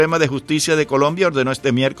Suprema de Justicia de Colombia ordenó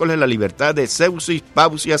este miércoles la libertad de Zeusis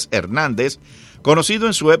Pausias Hernández, conocido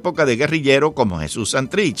en su época de guerrillero como Jesús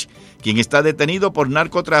Santrich, quien está detenido por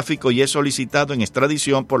narcotráfico y es solicitado en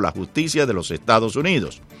extradición por la justicia de los Estados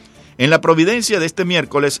Unidos. En la providencia de este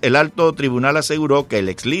miércoles, el alto tribunal aseguró que el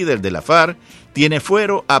ex líder de la FARC tiene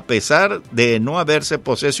fuero a pesar de no haberse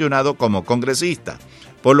posesionado como congresista,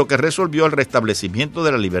 por lo que resolvió el restablecimiento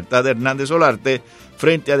de la libertad de Hernández Solarte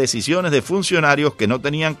frente a decisiones de funcionarios que no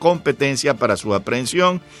tenían competencia para su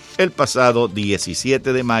aprehensión el pasado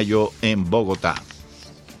 17 de mayo en Bogotá.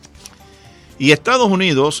 Y Estados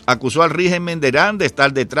Unidos acusó al régimen de Irán de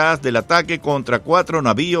estar detrás del ataque contra 4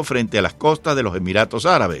 navíos frente a las costas de los Emiratos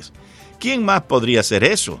Árabes. ¿Quién más podría hacer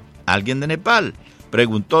eso? ¿Alguien de Nepal?,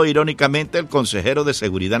 preguntó irónicamente el consejero de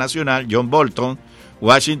Seguridad Nacional, John Bolton.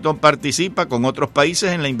 Washington participa con otros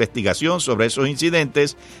países en la investigación sobre esos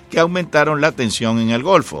incidentes que aumentaron la tensión en el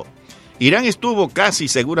Golfo. Irán estuvo casi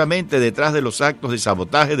seguramente detrás de los actos de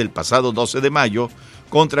sabotaje del pasado 12 de mayo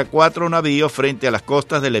contra 4 navíos frente a las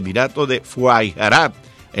costas del Emirato de Fujairah,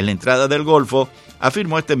 en la entrada del Golfo,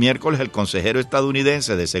 afirmó este miércoles el consejero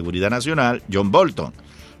estadounidense de Seguridad Nacional, John Bolton.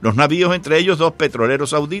 Los navíos, entre ellos 2 petroleros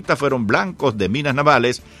sauditas, fueron blancos de minas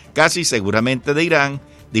navales, casi seguramente de Irán,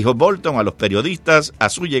 dijo Bolton a los periodistas a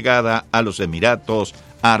su llegada a los Emiratos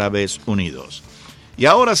Árabes Unidos. Y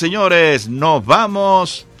ahora, señores, nos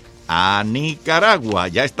vamos a Nicaragua.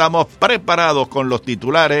 Ya estamos preparados con los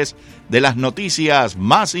titulares de las noticias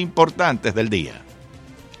más importantes del día.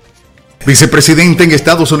 Vicepresidente en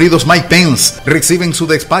Estados Unidos Mike Pence recibe en su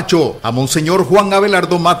despacho a Monseñor Juan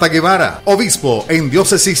Abelardo Mata Guevara, obispo en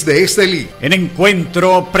diócesis de Estelí. En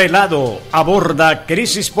encuentro, prelado aborda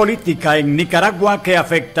crisis política en Nicaragua que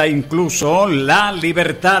afecta incluso la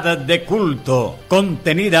libertad de culto,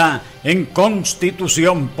 contenida en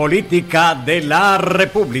Constitución Política de la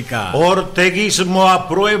República. Orteguismo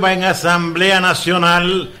aprueba en Asamblea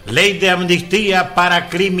Nacional ley de amnistía para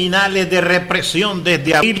criminales de represión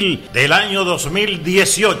desde abril del año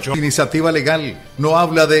 2018. Iniciativa legal no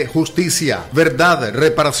habla de justicia, verdad,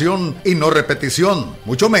 reparación y no repetición,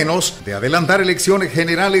 mucho menos de adelantar elecciones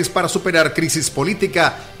generales para superar crisis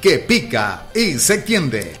política que pica y se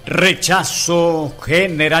extiende. Rechazo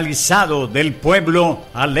generalizado del pueblo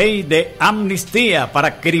a ley de amnistía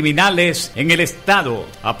para criminales en el Estado,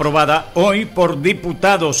 aprobada hoy por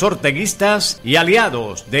diputados orteguistas y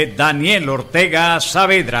aliados de Daniel Ortega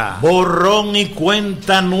Saavedra. Borrón y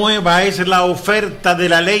cuenta nueva es la oferta de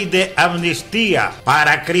la ley de amnistía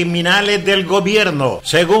para criminales del gobierno,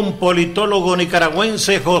 según politólogo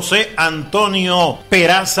nicaragüense José Antonio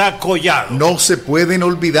Peraza Collado. No se pueden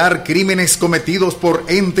olvidar crímenes cometidos por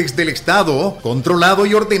entes del Estado, controlado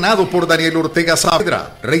y ordenado por Daniel Ortega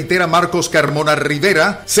Saavedra, reitera Marcos Carmona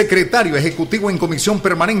Rivera, secretario ejecutivo en Comisión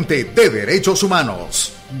Permanente de Derechos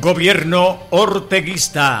Humanos. Gobierno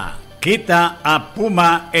orteguista quita a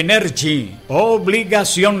Puma Energy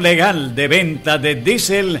obligación legal de venta de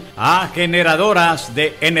diésel a generadoras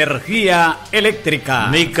de energía eléctrica.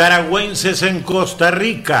 Nicaragüenses en Costa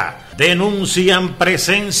Rica denuncian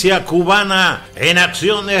presencia cubana en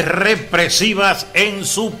acciones represivas en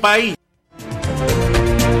su país.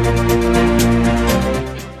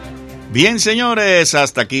 Bien, señores,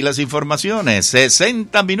 hasta aquí las informaciones.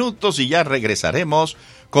 60 minutos y ya regresaremos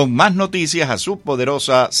con más noticias a su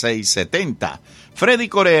Poderosa 670. Freddy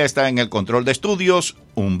Corea está en el control de estudios,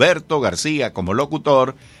 Humberto García como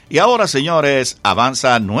locutor. Y ahora, señores,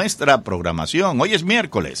 avanza nuestra programación. Hoy es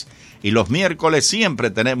miércoles y los miércoles siempre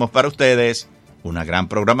tenemos para ustedes una gran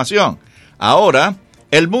programación. Ahora,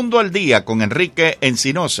 el Mundo al Día con Enrique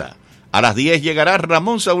Encinosa. A las 10 llegará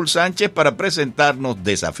Ramón Saúl Sánchez para presentarnos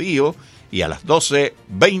Desafío y a las 12,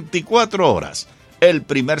 24 horas, el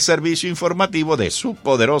primer servicio informativo de su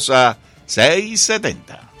Poderosa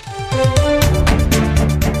 670.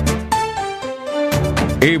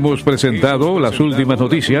 Hemos presentado las últimas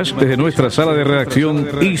noticias desde nuestra sala de redacción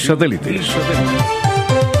y satélites.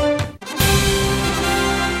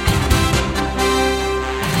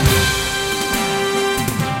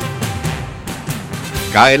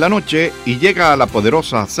 Cae la noche y llega a la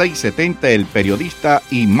Poderosa 670 el periodista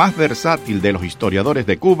y más versátil de los historiadores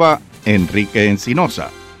de Cuba, Enrique Encinosa.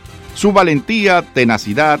 Su valentía,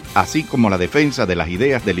 tenacidad, así como la defensa de las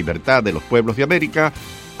ideas de libertad de los pueblos de América,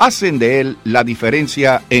 hacen de él la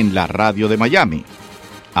diferencia en la radio de Miami.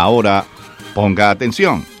 Ahora, ponga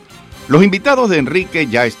atención. Los invitados de Enrique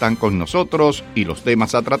ya están con nosotros y los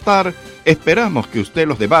temas a tratar esperamos que usted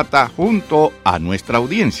los debata junto a nuestra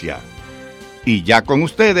audiencia. Y ya con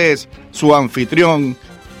ustedes, su anfitrión,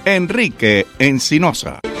 Enrique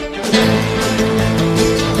Encinosa.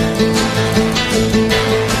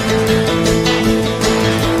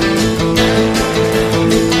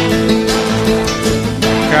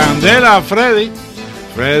 Candela,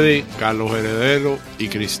 Freddy, Carlos Heredero y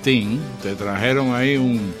Cristín te trajeron ahí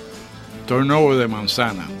un turnover de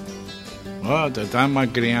manzana. Te están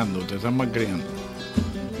malcriando.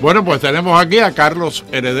 Bueno, pues tenemos aquí a Carlos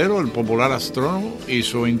Heredero, el popular astrónomo, y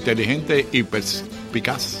su inteligente y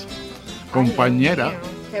perspicaz compañera.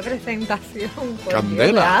 Qué presentación.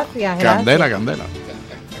 Candela. Gracias. Candela.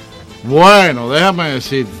 Bueno, déjame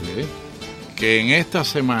decirte que en esta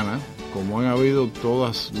semana, como han habido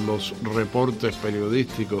todos los reportes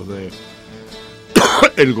periodísticos de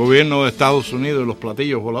el gobierno de Estados Unidos y los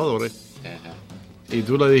platillos voladores, y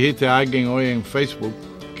tú le dijiste a alguien hoy en Facebook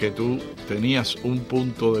que tú tenías un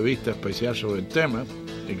punto de vista especial sobre el tema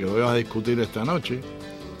y que lo ibas a discutir esta noche,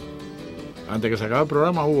 antes que se acabe el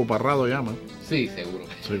programa, Hugo Parrado llama. Sí, seguro.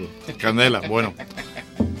 Candela, bueno,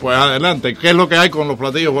 pues adelante, ¿qué es lo que hay con los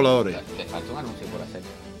platillos voladores? Te falta un anuncio por hacer.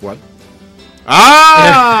 ¿Cuál?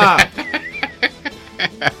 ¡Ah!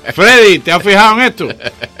 Freddy, ¿te has fijado en esto?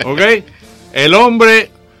 ¿Ok? El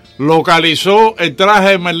hombre localizó el traje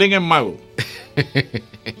de Merlín el Mago.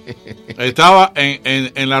 Estaba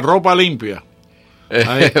en la ropa limpia.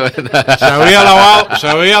 Ahí. Se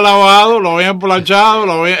había lavado, lo habían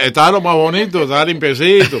planchado, estaba lo más bonito, estaba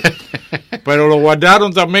limpiecito. Pero lo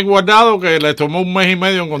guardaron también guardado, que les tomó un mes y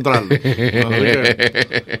medio encontrarlo.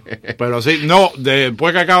 Pero sí, no,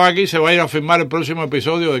 después que acaba aquí se va a ir a filmar el próximo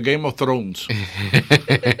episodio de Game of Thrones.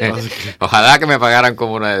 Ojalá que me pagaran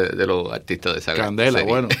como uno de los artistas de esa Candela, serie.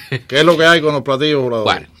 Bueno, ¿qué es lo que hay con los platillos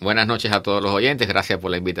voladores? Bueno, buenas noches a todos los oyentes, gracias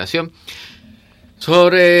por la invitación.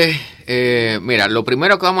 Mira, lo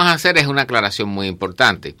primero que vamos a hacer es una aclaración muy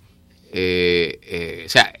importante. O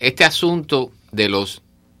sea, este asunto de los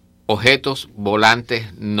objetos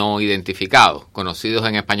volantes no identificados, conocidos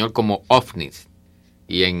en español como ovnis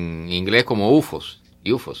y en inglés como UFOs,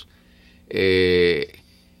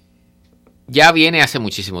 ya viene hace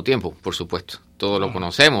muchísimo tiempo, por supuesto. Todos lo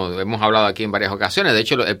conocemos, hemos hablado aquí en varias ocasiones. De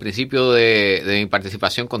hecho, el principio de mi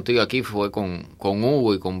participación contigo aquí fue con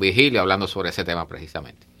Hugo y con Vigilio hablando sobre ese tema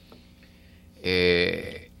precisamente.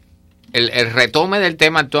 El retome del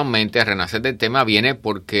tema actualmente, el renacer del tema, viene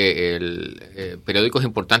porque periódicos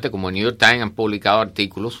importantes como el New York Times han publicado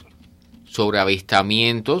artículos sobre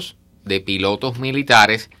avistamientos de pilotos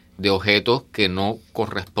militares de objetos que no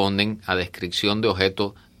corresponden a descripción de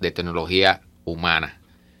objetos de tecnología humana.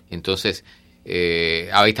 Entonces,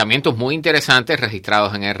 avistamientos muy interesantes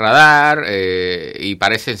registrados en el radar y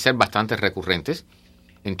parecen ser bastante recurrentes.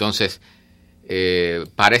 Entonces,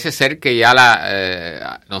 parece ser que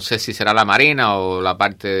ya no sé si será la Marina o la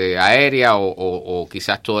parte aérea o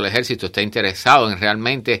quizás todo el ejército está interesado en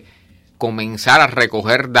realmente comenzar a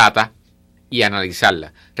recoger data y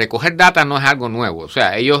analizarla. Recoger data no es algo nuevo, o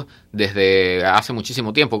sea, ellos desde hace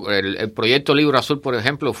muchísimo tiempo, el proyecto Libro Azul, por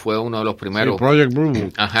ejemplo, fue uno de los primeros... Sí, Project Blue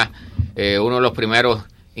Book. Uno de los primeros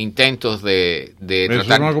intentos de eso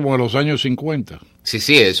tratar... no como de los años 50.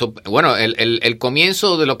 Sí, eso... Bueno, el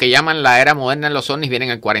comienzo de lo que llaman la era moderna en los ovnis viene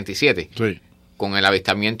en el 47. Sí. Con el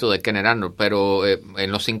avistamiento de Kenneth Arnold, pero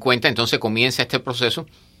en los 50 entonces comienza este proceso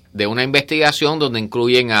de una investigación donde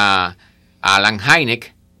incluyen a Alan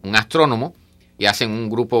Hynek, un astrónomo, y hacen un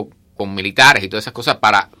grupo con militares y todas esas cosas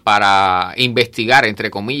para investigar, entre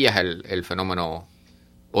comillas, el fenómeno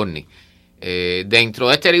ovni. Dentro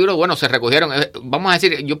de este libro, bueno, se recogieron, vamos a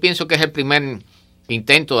decir, yo pienso que es el primer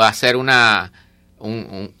intento de hacer una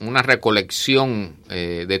recolección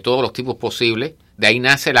de todos los tipos posibles. De ahí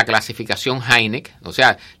nace la clasificación Hynek, o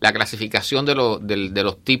sea, la clasificación de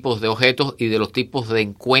los tipos de objetos y de los tipos de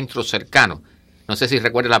encuentros cercanos. No sé si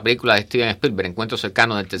recuerdas la película de Steven Spielberg, Encuentros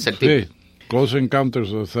cercanos del tercer tipo. Sí, Close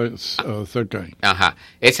Encounters of Third Kind. Ajá.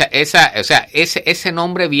 Ese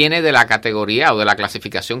nombre viene de la categoría o de la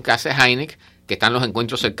clasificación que hace Hynek, que están los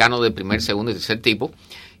encuentros cercanos del primer, segundo y tercer tipo,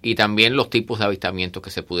 y también los tipos de avistamientos que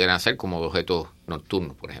se pudieran hacer, como de objetos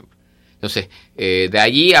nocturnos, por ejemplo. Entonces, de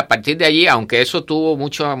allí, a partir de allí, aunque eso tuvo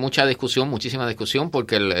mucha discusión, muchísima discusión,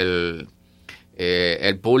 porque el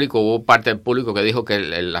público, hubo parte del público que dijo que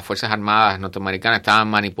las Fuerzas Armadas norteamericanas estaban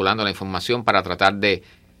manipulando la información para tratar de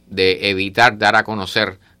evitar dar a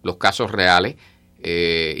conocer los casos reales,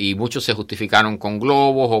 y muchos se justificaron con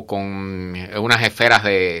globos o con unas esferas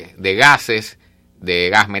de gases, de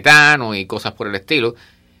gas metano y cosas por el estilo.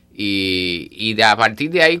 Y a partir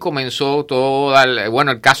de ahí comenzó todo,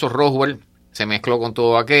 el caso Roswell se mezcló con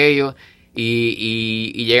todo aquello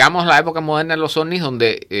y llegamos a la época moderna de los ovnis,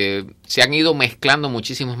 donde se han ido mezclando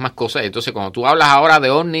muchísimas más cosas. Entonces, cuando tú hablas ahora de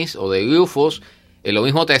ovnis o de UFOs, lo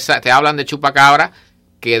mismo te hablan de chupacabra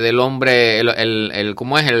que del hombre,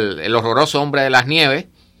 el horroroso hombre de las nieves,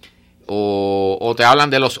 o te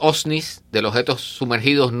hablan de los OSNIs, de los objetos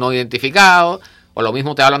sumergidos no identificados, O lo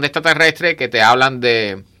mismo te hablan de extraterrestres que te hablan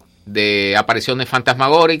de apariciones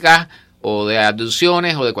fantasmagóricas o de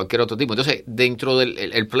abducciones o de cualquier otro tipo. Entonces, dentro del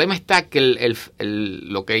el problema está que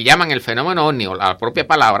lo que llaman el fenómeno ovni, o la propia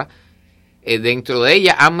palabra, dentro de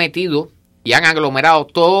ella han metido y han aglomerado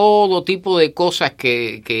todo tipo de cosas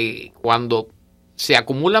que cuando se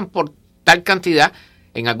acumulan por tal cantidad,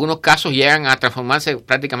 en algunos casos llegan a transformarse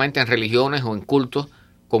prácticamente en religiones o en cultos,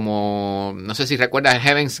 como, no sé si recuerdas el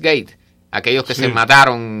Heaven's Gate, aquellos que se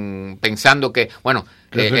mataron pensando que, bueno...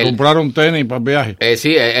 Que se compraron tenis para el viaje.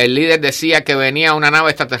 Sí, el líder decía que venía una nave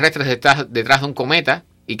extraterrestre detrás de un cometa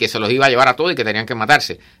y que se los iba a llevar a todos y que tenían que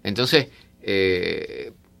matarse. Entonces,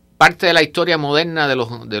 parte de la historia moderna de los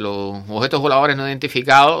objetos voladores no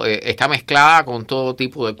identificados está mezclada con todo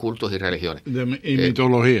tipo de cultos y religiones. Y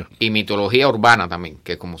mitología. Y mitología urbana también,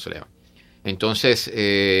 que es como se le llama. Entonces,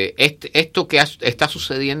 esto que está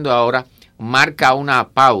sucediendo ahora marca una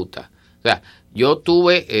pauta. O sea, yo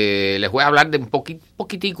les voy a hablar de un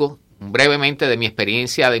poquitico, brevemente, de mi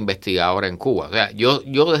experiencia de investigador en Cuba. O sea, yo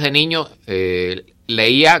desde niño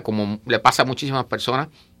leía, como le pasa a muchísimas personas,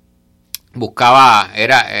 buscaba,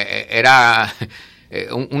 era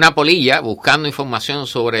una polilla buscando información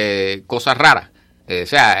sobre cosas raras. O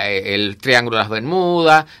sea, el Triángulo de las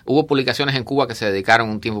Bermudas. Hubo publicaciones en Cuba que se dedicaron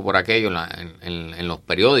un tiempo por aquello en los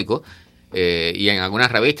periódicos. Y en algunas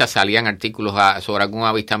revistas salían artículos sobre algún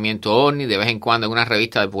avistamiento ovni. De vez en cuando en una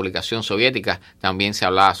revista de publicación soviética también se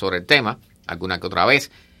hablaba sobre el tema, alguna que otra vez.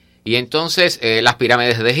 Y entonces las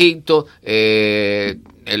pirámides de Egipto,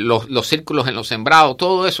 los círculos en los sembrados,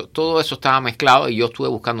 todo eso estaba mezclado, y yo estuve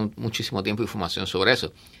buscando muchísimo tiempo información sobre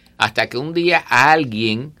eso. Hasta que un día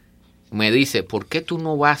alguien me dice, ¿por qué tú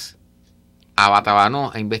no vas a Batabanó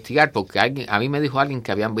a investigar? Porque a mí me dijo alguien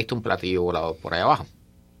que habían visto un platillo volador por ahí abajo.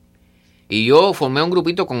 Y yo formé un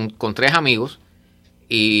grupito con 3 amigos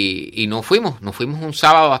y nos fuimos un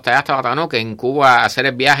sábado hasta allá, hasta Batabanó, que en Cuba hacer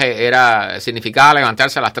el viaje significaba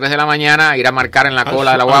levantarse a las 3 de la mañana, ir a marcar en la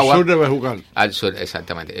cola de la guagua. Al sur de Bejucal. Al sur,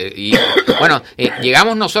 exactamente. Y bueno,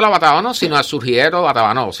 llegamos no solo a Batabanó, sino al surgidero de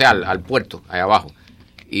Batabanó, o sea, al puerto, allá abajo.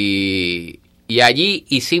 Y allí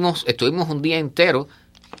estuvimos un día entero,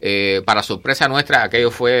 para sorpresa nuestra, aquello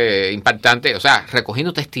fue impactante, o sea,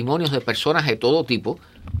 recogiendo testimonios de personas de todo tipo,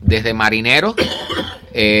 desde marineros,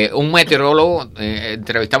 un meteorólogo,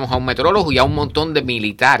 entrevistamos a un meteorólogo y a un montón de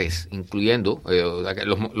militares, incluyendo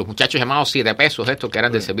los muchachos llamados 7 pesos, estos que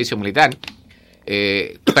eran del servicio militar,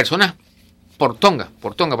 personas portonga,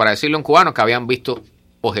 para decirlo en cubano, que habían visto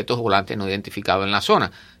objetos volantes no identificados en la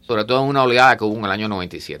zona, sobre todo en una oleada que hubo en el año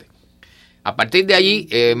 97. A partir de allí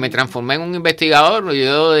me transformé en un investigador.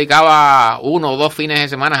 Yo dedicaba 1 o 2 fines de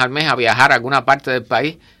semana al mes a viajar a alguna parte del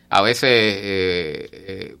país. A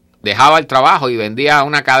veces dejaba el trabajo y vendía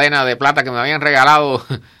una cadena de plata que me habían regalado.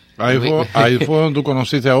 Ahí fue donde tú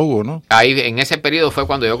conociste a Hugo, ¿no? Ahí, en ese periodo fue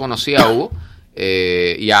cuando yo conocí a Hugo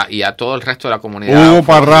y a todo el resto de la comunidad. Hugo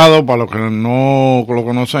Parrado, para los que no lo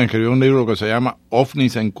conocen, escribió un libro que se llama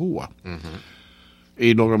OVNIs en Cuba. Uh-huh.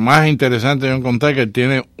 Y lo que más interesante yo encontré es que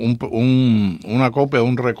tiene una copia de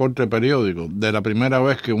un recorte periódico de la primera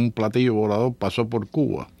vez que un platillo volador pasó por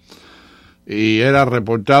Cuba. Y era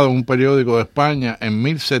reportado en un periódico de España en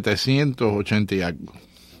 1780 y algo.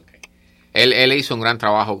 Él hizo un gran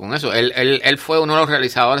trabajo con eso. Él fue uno de los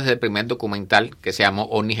realizadores del primer documental que se llamó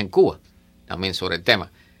OVNIs en Cuba, también sobre el tema.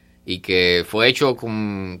 Y que fue hecho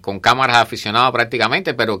con cámaras de aficionados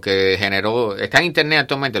prácticamente, pero que generó... Está en internet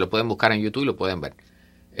actualmente, lo pueden buscar en YouTube y lo pueden ver.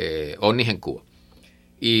 OVNIs en Cuba.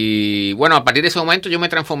 Y bueno, a partir de ese momento yo me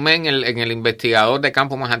transformé en el investigador de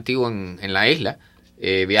campo más antiguo en la isla.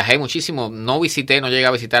 Viajé muchísimo, no llegué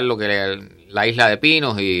a visitar lo que era la isla de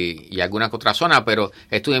Pinos y alguna otra zona, pero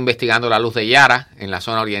estuve investigando la luz de Yara en la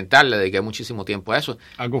zona oriental, le dediqué muchísimo tiempo a eso.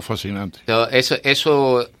 Algo fascinante. Eso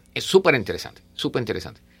es súper interesante, súper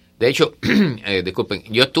interesante. De hecho, disculpen,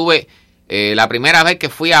 yo estuve la primera vez que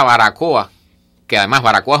fui a Baracoa, que además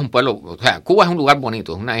Baracoa es un pueblo, o sea, Cuba es un lugar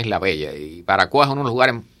bonito, es una isla bella, y Baracoa es uno de los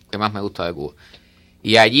lugares que más me gusta de Cuba.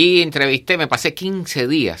 Y allí me pasé 15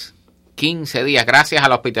 días, gracias a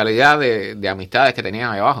la hospitalidad de amistades que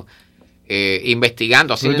tenían ahí abajo,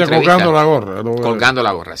 investigando, haciendo entrevistas. Colgando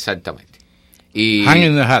la gorra, exactamente.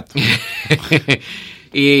 Hanging the hat.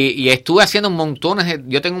 Y estuve haciendo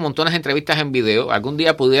yo tengo montones de entrevistas en video. Algún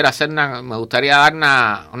día me gustaría dar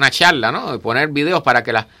una charla, ¿no? Poner videos para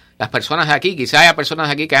que las personas de aquí, quizás haya personas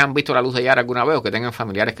de aquí que hayan visto la luz de Yara alguna vez o que tengan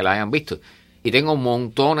familiares que la hayan visto. Y tengo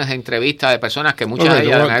montones de entrevistas de personas que muchas de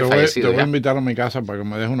ellas deben haber fallecido. Te voy a invitar a mi casa para que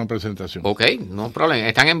me dejes una presentación. Ok, no problema.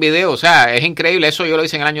 Están en video, o sea, es increíble. Eso yo lo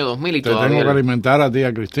hice en el año 2000 y todavía... Te tengo que alimentar a ti y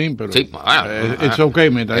a Cristín, pero... Sí, it's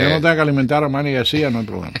okay. Mientras yo no tenga que alimentar a Manny García, no hay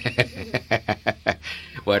problema.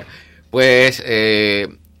 Bueno, pues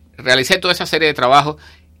realicé toda esa serie de trabajos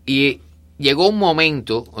y llegó un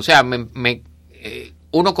momento, o sea,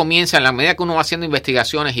 uno comienza, en la medida que uno va haciendo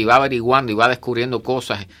investigaciones y va averiguando y va descubriendo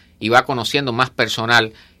cosas y va conociendo más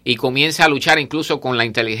personal y comienza a luchar incluso con la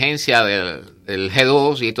inteligencia del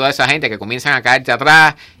G2 y toda esa gente que comienzan a caerte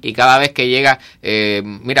atrás y cada vez que llega,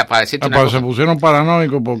 mira, para decirte una cosa, se pusieron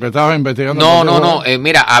paranoicos porque estabas investigando. No,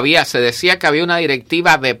 mira, se decía que había una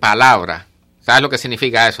directiva de palabra. ¿Sabes lo que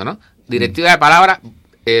significa eso, no? Directiva de palabra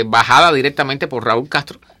bajada directamente por Raúl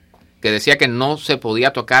Castro, que decía que no se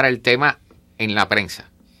podía tocar el tema en la prensa.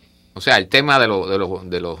 O sea, el tema de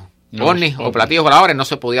los ovnis o platillos voladores no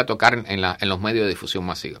se podía tocar en los medios de difusión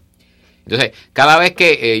masiva. Entonces, cada vez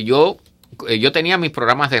que yo tenía mis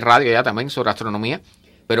programas de radio ya también sobre astronomía,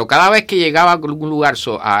 pero cada vez que llegaba a algún lugar,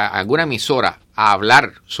 a alguna emisora, a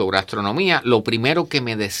hablar sobre astronomía, lo primero que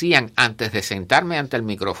me decían antes de sentarme ante el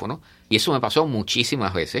micrófono, y eso me pasó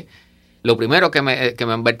muchísimas veces, lo primero que me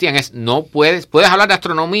advertían es: no puedes hablar de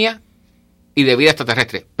astronomía y de vida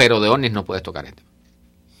extraterrestre, pero de ovnis no puedes tocar esto.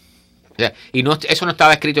 O sea, y eso no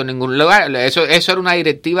estaba escrito en ningún lugar. Eso era una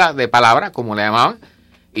directiva de palabra, como le llamaban,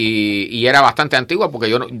 y era bastante antigua porque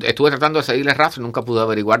yo estuve tratando de seguirle el rastro y nunca pude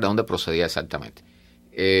averiguar de dónde procedía exactamente.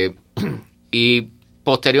 Y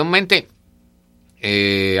posteriormente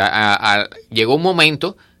llegó un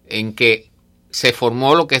momento en que se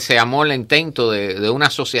formó lo que se llamó el intento de una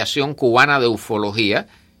asociación cubana de ufología,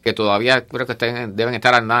 que todavía creo que deben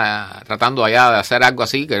estar tratando allá de hacer algo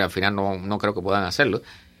así, que al final no creo que puedan hacerlo.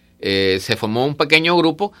 Se formó un pequeño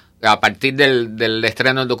grupo a partir del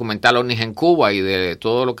estreno del documental OVNIs en Cuba y de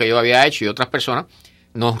todo lo que yo había hecho y otras personas.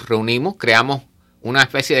 Nos reunimos, creamos una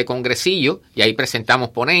especie de congresillo y ahí presentamos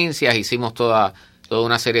ponencias, hicimos toda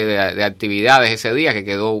una serie de actividades ese día que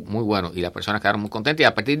quedó muy bueno y las personas quedaron muy contentas, y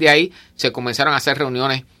a partir de ahí se comenzaron a hacer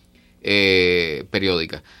reuniones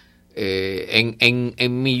periódicas.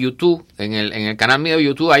 En mi YouTube, en el canal mío de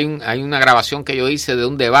YouTube hay una grabación que yo hice de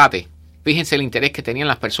un debate. Fíjense el interés que tenían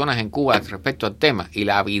las personas en Cuba respecto al tema y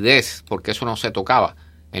la avidez, porque eso no se tocaba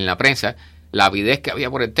en la prensa, la avidez que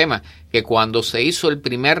había por el tema, que cuando se hizo el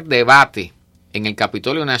primer debate en el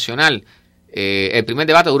Capitolio Nacional, el primer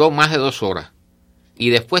debate duró más de 2 horas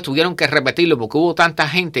y después tuvieron que repetirlo porque hubo tanta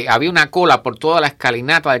gente, había una cola por toda la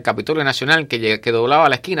escalinata del Capitolio Nacional que doblaba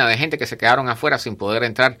la esquina de gente que se quedaron afuera sin poder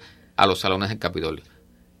entrar a los salones del Capitolio.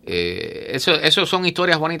 Eso son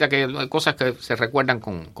historias bonitas, cosas que se recuerdan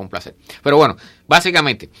con placer. Pero bueno,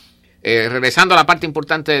 básicamente, regresando a la parte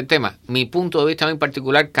importante del tema, mi punto de vista en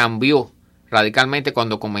particular cambió radicalmente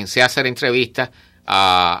cuando comencé a hacer entrevistas,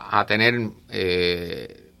 a tener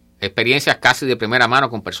experiencias casi de primera mano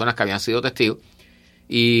con personas que habían sido testigos.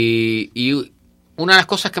 Y una de las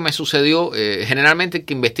cosas que me sucedió, generalmente el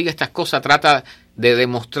que investiga estas cosas trata de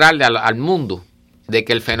demostrarle al mundo de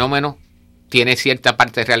que el fenómeno tiene cierta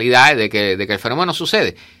parte de realidad, de que el fenómeno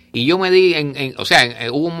sucede. Y yo me di,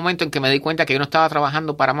 hubo un momento en que me di cuenta que yo no estaba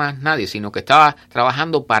trabajando para más nadie, sino que estaba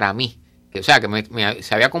trabajando para mí. O sea, que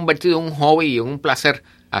se había convertido en un hobby y en un placer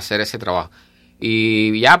hacer ese trabajo.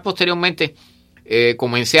 Y ya posteriormente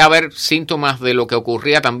comencé a ver síntomas de lo que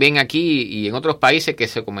ocurría también aquí y en otros países, que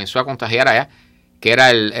se comenzó a contagiar allá, que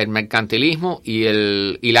era el mercantilismo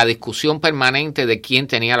y la discusión permanente de quién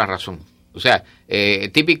tenía la razón. O sea,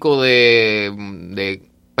 típico de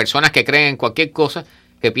personas que creen en cualquier cosa,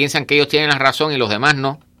 que piensan que ellos tienen la razón y los demás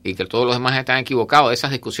no, y que todos los demás están equivocados.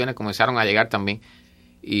 Esas discusiones comenzaron a llegar también.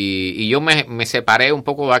 Y yo me separé un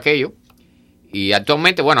poco de aquello. Y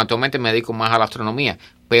actualmente me dedico más a la astronomía.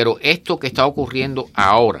 Pero esto que está ocurriendo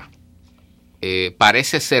ahora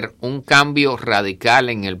parece ser un cambio radical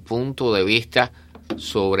en el punto de vista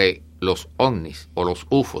sobre los ovnis o los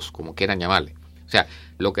UFOs, como quieran llamarle. O sea,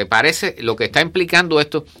 lo que está implicando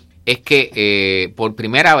esto es que por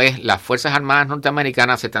primera vez las Fuerzas Armadas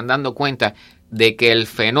norteamericanas se están dando cuenta de que el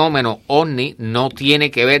fenómeno ovni no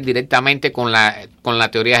tiene que ver directamente con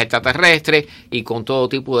la teoría extraterrestre y con todo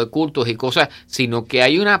tipo de cultos y cosas, sino que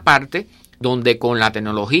hay una parte donde con la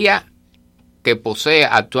tecnología que posee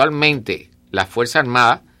actualmente las Fuerzas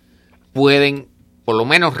Armadas pueden por lo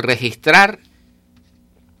menos registrar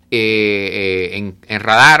en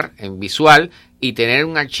radar, en visual, y tener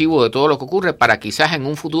un archivo de todo lo que ocurre para quizás en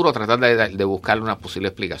un futuro tratar de buscarle una posible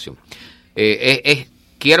explicación.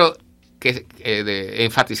 Quiero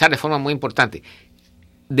enfatizar de forma muy importante,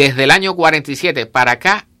 desde el año 47 para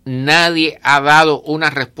acá nadie ha dado una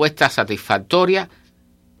respuesta satisfactoria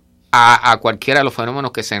a cualquiera de los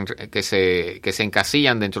fenómenos que se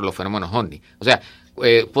encasillan dentro de los fenómenos ovni. O sea,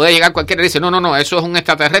 puede llegar cualquiera y dice, no, eso es un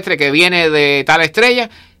extraterrestre que viene de tal estrella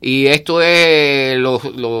y esto es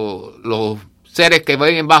los seres que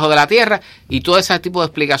viven bajo de la tierra, y todo ese tipo de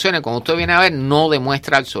explicaciones, cuando usted viene a ver, no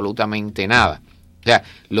demuestra absolutamente nada. O sea,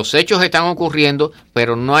 los hechos están ocurriendo,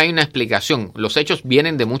 pero no hay una explicación. Los hechos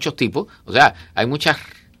vienen de muchos tipos, o sea, hay muchas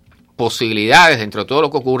posibilidades dentro de todo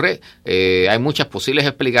lo que ocurre, hay muchas posibles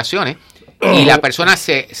explicaciones, y las personas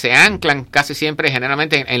se anclan casi siempre,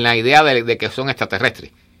 generalmente, en la idea de que son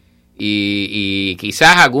extraterrestres. Y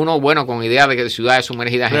quizás algunos, bueno, con idea de que ciudades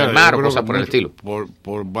sumergidas en el mar o cosas por el estilo.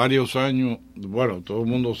 Por varios años, bueno, todo el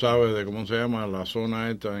mundo sabe de cómo se llama la zona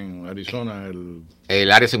esta en Arizona,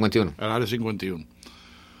 el Área 51. El Área 51.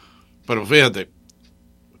 Pero fíjate,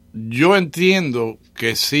 yo entiendo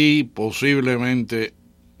que sí, posiblemente,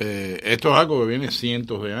 esto es algo que viene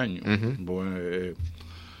cientos de años. Pues,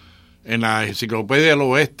 en la Enciclopedia del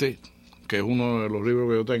Oeste, que es uno de los libros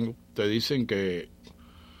que yo tengo, te dicen que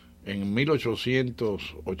en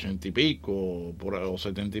 1880 y pico, o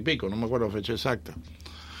 70 y pico, no me acuerdo la fecha exacta,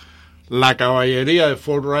 la caballería de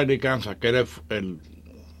Fort Riley, Kansas, que era el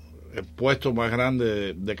puesto más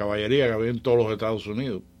grande de caballería que había en todos los Estados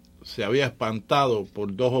Unidos, se había espantado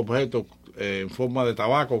por dos objetos en forma de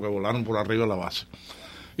tabaco que volaron por arriba de la base.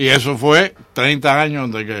 Y eso fue 30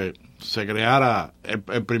 años de que se creara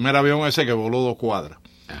el primer avión ese que voló 2 cuadras.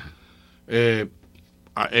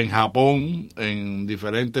 En Japón, en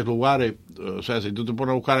diferentes lugares, o sea, si tú te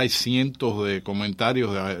pones a buscar, hay cientos de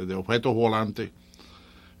comentarios de objetos volantes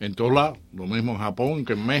en todos lados. Lo mismo en Japón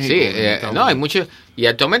que en México. Sí, no, hay muchos, y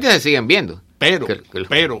actualmente se siguen viendo.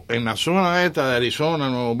 Pero en la zona esta de Arizona,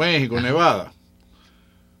 Nuevo México, Nevada,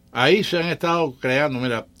 ahí se han estado creando,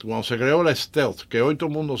 mira, cuando se creó la stealth, que hoy todo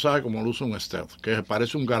el mundo sabe cómo lo usa un stealth, que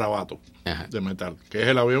parece un garabato de metal, que es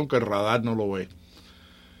el avión que el radar no lo ve.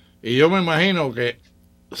 Y yo me imagino que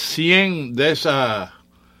 100 de esos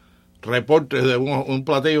reportes de un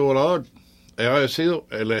platillo volador debe haber sido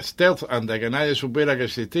el stealth, antes de que nadie supiera que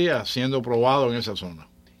existía, siendo probado en esa zona.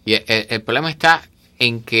 Y el problema está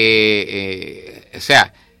en que, o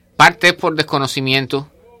sea, parte es por desconocimiento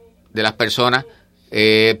de las personas,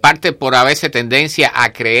 parte por a veces tendencia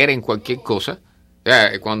a creer en cualquier cosa. O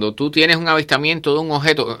sea, cuando tú tienes un avistamiento de un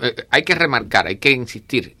objeto, hay que remarcar, hay que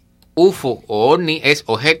insistir. UFO o OVNI es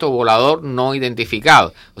objeto volador no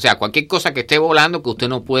identificado. O sea, cualquier cosa que esté volando que usted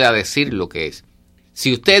no pueda decir lo que es.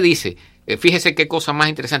 Si usted dice, fíjese qué cosa más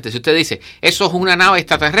interesante, si usted dice, eso es una nave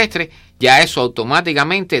extraterrestre, ya eso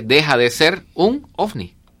automáticamente deja de ser un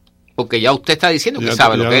OVNI. Porque ya usted está diciendo que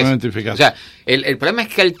sabe lo que es. O sea, el problema es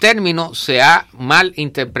que el término se ha mal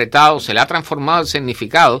interpretado, se le ha transformado el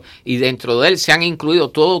significado, y dentro de él se han incluido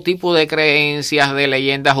todo tipo de creencias, de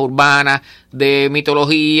leyendas urbanas, de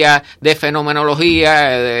mitología, de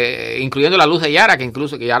fenomenología, incluyendo la luz de Yara, que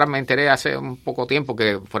incluso que Yara me enteré hace un poco tiempo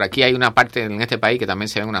que por aquí hay una parte en este país que también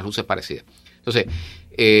se ven unas luces parecidas. Entonces,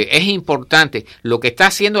 es importante, lo que está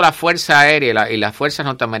haciendo la Fuerza Aérea y las fuerzas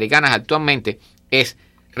norteamericanas actualmente es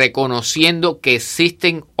reconociendo que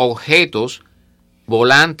existen objetos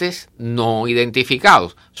volantes no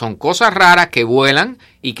identificados. Son cosas raras que vuelan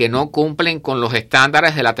y que no cumplen con los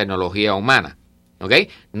estándares de la tecnología humana. ¿Ok?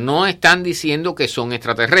 No están diciendo que son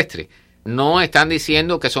extraterrestres. No están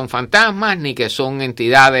diciendo que son fantasmas, ni que son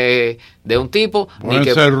entidades de un tipo. Pueden ni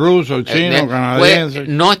que ser rusos, chinos, canadienses.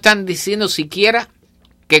 No están diciendo siquiera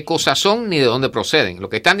qué cosas son ni de dónde proceden. Lo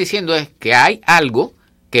que están diciendo es que hay algo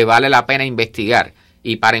que vale la pena investigar.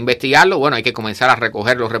 Y para investigarlo, bueno, hay que comenzar a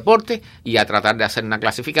recoger los reportes y a tratar de hacer una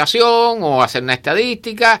clasificación o hacer una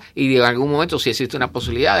estadística, y en algún momento, si existe una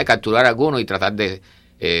posibilidad, de capturar alguno y tratar de...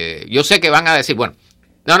 yo sé que van a decir, bueno,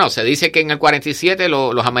 no, se dice que en el 47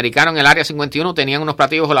 los americanos en el Área 51 tenían unos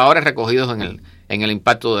platillos voladores recogidos en el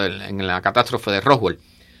impacto, en la catástrofe de Roswell.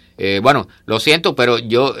 Bueno, lo siento, pero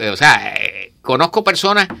yo, conozco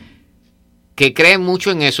personas que creen mucho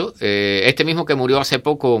en eso. Este mismo que murió hace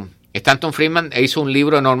poco, Stanton Friedman, hizo un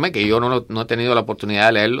libro enorme que yo no he tenido la oportunidad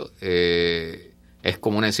de leerlo. Es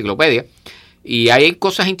como una enciclopedia. Y hay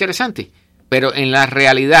cosas interesantes. Pero en la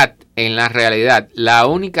realidad, la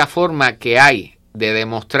única forma que hay de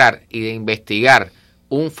demostrar y de investigar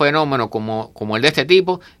un fenómeno como el de este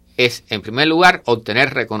tipo es, en primer lugar,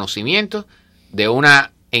 obtener reconocimiento de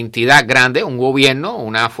una entidad grande, un gobierno,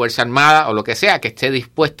 una fuerza armada o lo que sea, que esté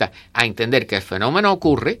dispuesta a entender que el fenómeno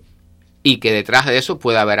ocurre y que detrás de eso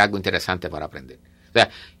puede haber algo interesante para aprender. O sea,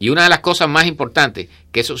 y una de las cosas más importantes,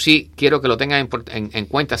 que eso sí quiero que lo tengan en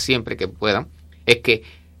cuenta siempre que puedan, es que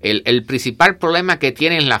el principal problema que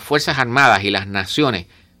tienen las Fuerzas Armadas y las naciones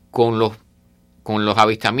con los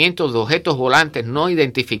avistamientos de objetos volantes no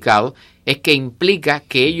identificados es que implica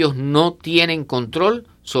que ellos no tienen control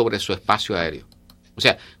sobre su espacio aéreo. O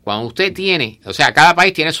sea, cuando usted tiene, cada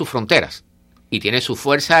país tiene sus fronteras. y tiene su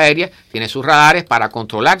fuerza aérea, tiene sus radares para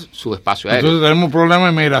controlar su espacio aéreo. Entonces tenemos un problema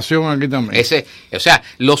de migración aquí también. O sea,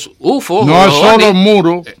 los UFO... No es solo el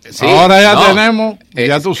muro, sí, ahora ya tenemos,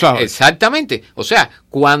 ya tú sabes. Exactamente. O sea,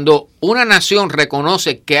 cuando una nación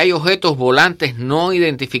reconoce que hay objetos volantes no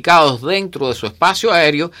identificados dentro de su espacio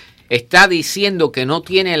aéreo, está diciendo que no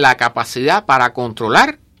tiene la capacidad para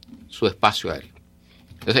controlar su espacio aéreo.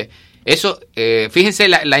 Entonces, eso, fíjense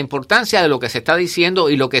la importancia de lo que se está diciendo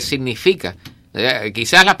y lo que significa.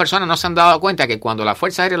 Quizás las personas no se han dado cuenta que cuando la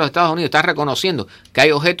Fuerza Aérea de los Estados Unidos está reconociendo que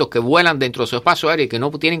hay objetos que vuelan dentro de su espacio aéreo y que no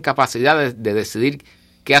tienen capacidad de decidir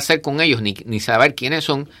qué hacer con ellos ni saber quiénes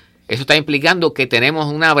son, eso está implicando que tenemos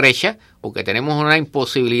una brecha o que tenemos una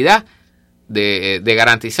imposibilidad de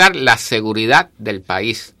garantizar la seguridad del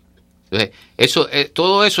país. Entonces,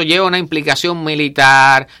 todo eso lleva una implicación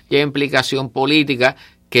militar, lleva implicación política,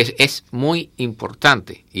 que es muy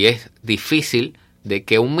importante y es difícil de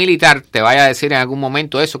que un militar te vaya a decir en algún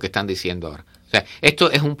momento eso que están diciendo ahora. O sea,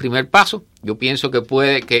 esto es un primer paso. Yo pienso que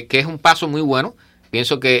que es un paso muy bueno.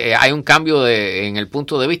 Pienso que hay un cambio en el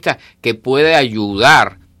punto de vista que puede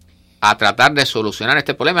ayudar a tratar de solucionar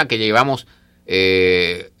este problema que llevamos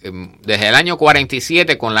desde el año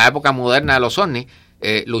 47 con la época moderna de los ovnis,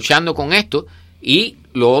 luchando con esto. Y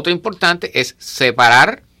lo otro importante es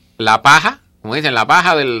separar la paja, como dicen, la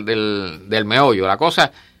paja del meollo, la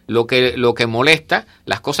cosa, lo que molesta,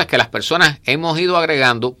 las cosas que las personas hemos ido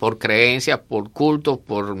agregando por creencias, por cultos,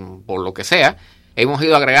 por lo que sea, hemos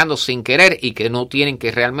ido agregando sin querer y que no tienen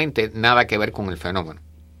que realmente nada que ver con el fenómeno.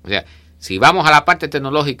 O sea, si vamos a la parte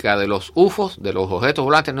tecnológica de los UFOs, de los objetos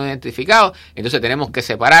volantes no identificados, entonces tenemos que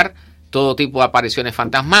separar todo tipo de apariciones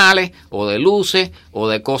fantasmales, o de luces, o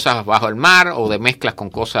de cosas bajo el mar, o de mezclas con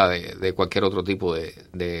cosas de cualquier otro tipo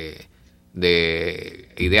de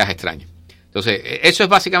ideas extrañas. Entonces, eso es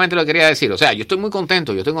básicamente lo que quería decir. O sea, yo estoy muy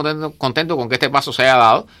contento, contento con que este paso se haya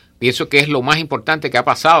dado. Pienso que es lo más importante que ha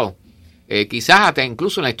pasado, quizás hasta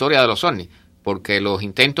incluso en la historia de los ovnis, porque los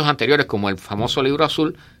intentos anteriores, como el famoso libro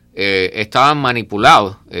azul, estaban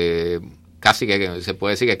manipulados, casi que se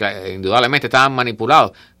puede decir que indudablemente estaban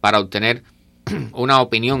manipulados para obtener una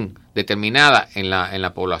opinión determinada en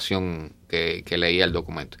la población que leía el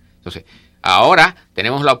documento. Entonces, ahora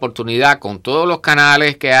tenemos la oportunidad con todos los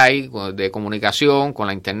canales que hay de comunicación, con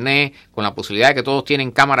la internet, con la posibilidad de que todos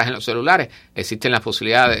tienen cámaras en los celulares, existen las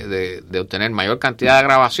posibilidades de obtener mayor cantidad de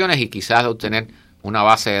grabaciones y quizás de obtener una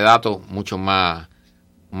base de datos mucho más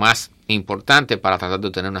importante para tratar de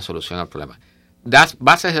obtener una solución al problema.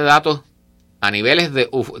 Bases de datos a niveles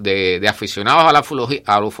de aficionados a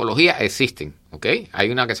la ufología existen, ¿ok? Hay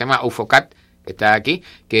una que se llama UFOCAT, que está aquí,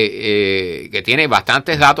 que tiene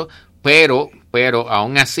bastantes datos, pero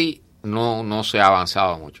aún así no se ha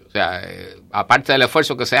avanzado mucho. O sea, aparte del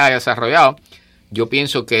esfuerzo que se haya desarrollado, yo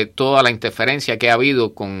pienso que toda la interferencia que ha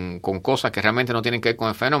habido con cosas que realmente no tienen que ver con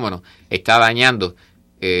el fenómeno está dañando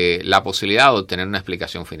la posibilidad de obtener una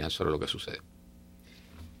explicación final sobre lo que sucede.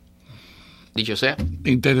 Dicho sea.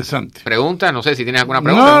 Interesante. Pregunta, no sé si tienes alguna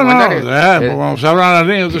pregunta. Pues cuando se habla la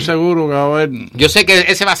línea, estoy seguro que va a haber. Yo sé que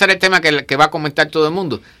ese va a ser el tema que va a comentar todo el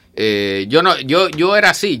mundo. Yo era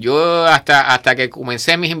así. Yo hasta que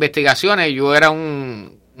comencé mis investigaciones, yo era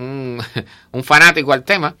un fanático al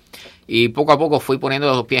tema. Y poco a poco fui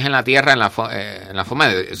poniendo los pies en la tierra en la forma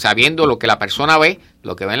de sabiendo lo que la persona ve,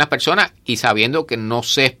 lo que ven las personas y sabiendo que no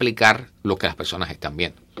sé explicar lo que las personas están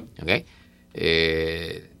viendo. ¿Okay?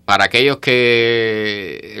 Para aquellos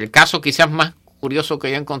que... El caso quizás más curioso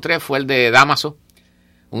que yo encontré fue el de Damaso,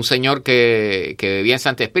 un señor que vivía en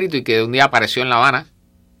Santo Espíritu y que un día apareció en La Habana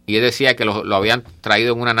y él decía que lo habían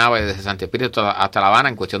traído en una nave desde Santo Espíritu hasta La Habana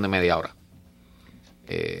en cuestión de media hora,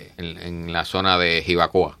 en la zona de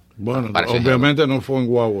Jibacoa. Bueno, obviamente no fue en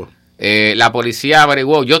guagua. La policía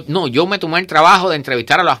averiguó. Yo me tomé el trabajo de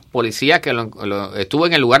entrevistar a los policías que estuve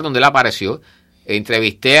en el lugar donde él apareció.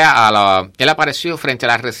 Entrevisté él apareció frente a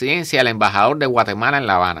la residencia del embajador de Guatemala en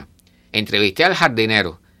La Habana. Entrevisté al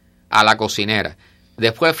jardinero, a la cocinera.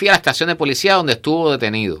 Después fui a la estación de policía donde estuvo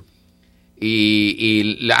detenido.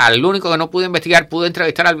 Y al único que no pude investigar, pude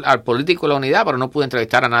entrevistar al político de la unidad, pero no pude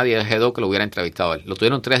entrevistar a nadie del G2 que lo hubiera entrevistado a él. Lo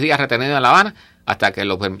tuvieron 3 días retenido en La Habana hasta que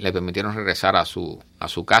le permitieron regresar a su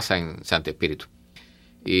casa en Santo Espíritu.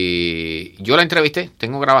 Y yo la entrevisté,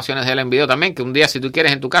 tengo grabaciones de él en video también, que un día si tú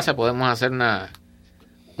quieres en tu casa podemos hacer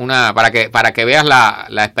una para que veas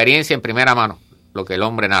la experiencia en primera mano, lo que el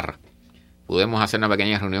hombre narra. Podemos hacer una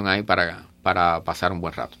pequeña reunión ahí para pasar un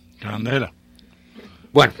buen rato. Candela.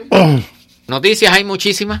 Bueno, noticias hay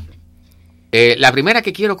muchísimas. La primera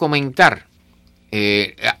que quiero comentar,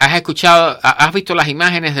 ¿has visto las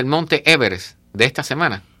imágenes del monte Everest de esta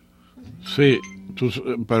semana? Sí,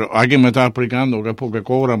 Pero alguien me estaba explicando que es porque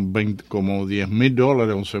cobran como $10,000,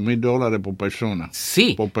 $11,000 por persona.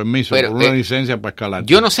 Sí. Por permiso, por una licencia para escalar.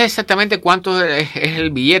 Yo no sé exactamente cuánto es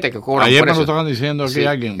el billete que cobran. Ayer por me eso. lo estaban diciendo aquí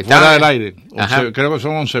alguien, fuera del aire. Creo que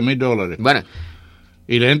son $11,000. Bueno.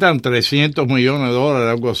 Y le entran $300 millones,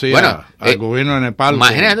 algo así, al gobierno de Nepal.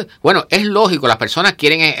 Imagínate. Bueno, es lógico, las personas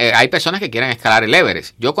quieren, hay personas que quieren escalar el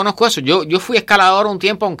Everest. Yo conozco eso. Yo fui escalador un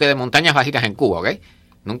tiempo, aunque de montañas bajitas en Cuba, ¿ok?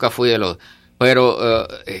 Nunca fui de los... Pero...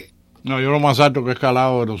 no, yo lo más alto que he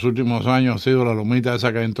escalado en los últimos años ha sido la lomita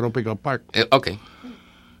esa que hay en Tropical Park. Ok.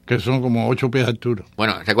 Que son como 8 pies de altura.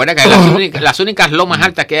 Bueno, recuerda que las únicas lomas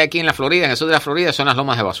altas que hay aquí en la Florida, en el sur de la Florida, son las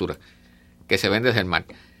lomas de basura, que se ven desde el mar.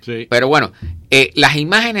 Sí. Pero bueno, las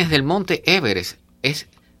imágenes del monte Everest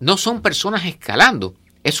no son personas escalando,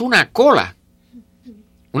 es una cola,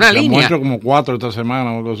 una línea. Han muerto como 4 esta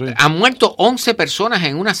semana o algo así. Han muerto 11 personas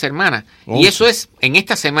en una semana, 11. Y eso es en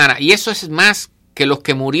esta semana, y eso es más que los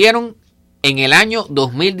que murieron en el año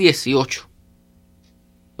 2018.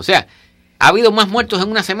 O sea, ha habido más muertos en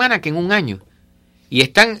una semana que en un año. Y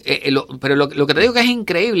están, pero lo que te digo que es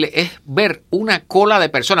increíble es ver una cola de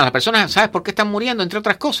personas. Las personas, ¿sabes por qué están muriendo? Entre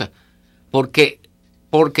otras cosas. Porque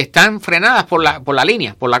están frenadas por la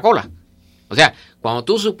línea, por la cola. O sea, cuando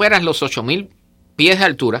tú superas los 8,000 pies de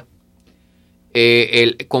altura,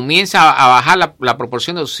 comienza a bajar la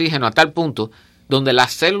proporción de oxígeno a tal punto donde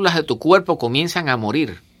las células de tu cuerpo comienzan a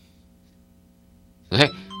morir.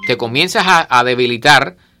 Entonces, te comienzas a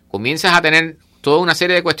debilitar, comienzas a tener toda una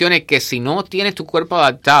serie de cuestiones que si no tienes tu cuerpo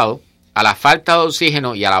adaptado a la falta de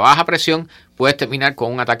oxígeno y a la baja presión, puedes terminar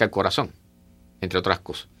con un ataque al corazón, entre otras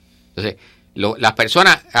cosas. Entonces, las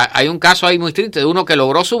personas, hay un caso ahí muy triste de uno que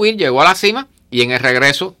logró subir, llegó a la cima y en el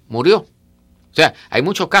regreso murió. O sea, hay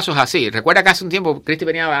muchos casos así. Recuerda que hace un tiempo, Cristi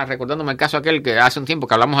venía recordándome el caso aquel que hace un tiempo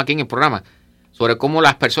que hablamos aquí en el programa, sobre cómo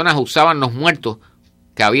las personas usaban los muertos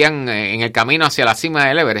que habían en el camino hacia la cima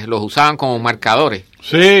del Everest, los usaban como marcadores.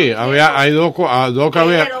 Sí, hay dos que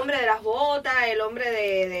había. El hombre de las botas, el hombre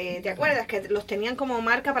de ¿te acuerdas? Que los tenían como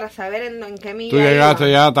marca para saber en qué milla. Tú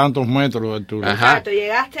llegaste ya a tantos metros de altura. Exacto,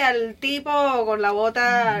 llegaste al tipo con la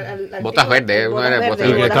bota. Botas verdes, uno era botas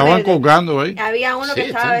y que estaban colgando ahí. Había uno que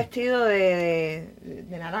estaba vestido de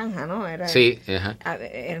naranja, ¿no? Era, sí, ajá.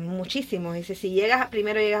 Muchísimos. Dice, si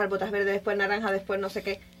primero llegas al botas verdes, después naranja, después no sé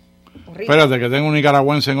qué. Horrible. Espérate, que tengo un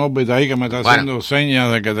nicaragüense en órbita ahí que me está haciendo señas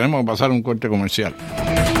de que tenemos que pasar un corte comercial.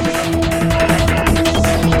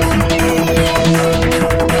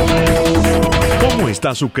 ¿Cómo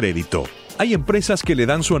está su crédito? Hay empresas que le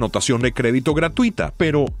dan su anotación de crédito gratuita,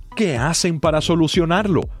 pero ¿qué hacen para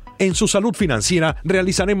solucionarlo? En su salud financiera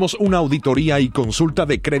realizaremos una auditoría y consulta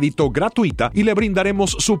de crédito gratuita y le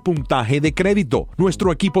brindaremos su puntaje de crédito.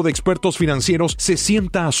 Nuestro equipo de expertos financieros se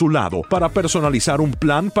sienta a su lado para personalizar un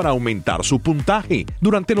plan para aumentar su puntaje.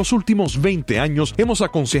 Durante los últimos 20 años hemos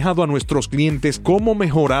aconsejado a nuestros clientes cómo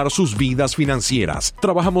mejorar sus vidas financieras.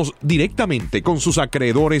 Trabajamos directamente con sus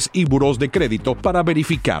acreedores y burós de crédito para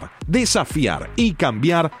verificar, desafiar y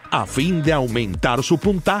cambiar a fin de aumentar su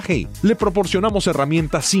puntaje. Le proporcionamos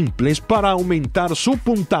herramientas simples para aumentar su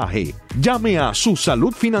puntaje. Llame a su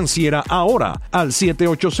salud financiera ahora al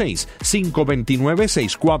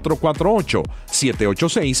 786-529-6448,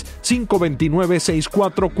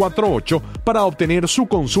 786-529-6448 para obtener su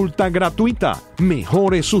consulta gratuita.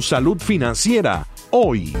 Mejore su salud financiera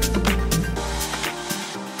hoy.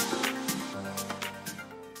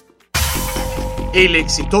 El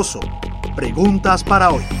exitoso. Preguntas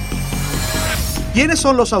para hoy. ¿Quiénes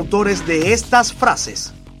son los autores de estas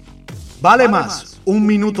frases? Vale más un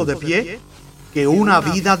minuto de pie que una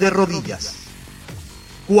vida de rodillas.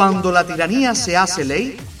 Cuando la tiranía se hace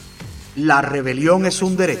ley, la rebelión es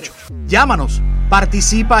un derecho. Llámanos,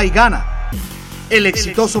 participa y gana. El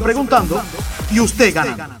exitoso preguntando y usted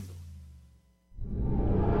ganando.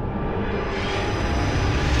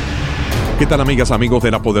 ¿Qué tal, amigas, amigos de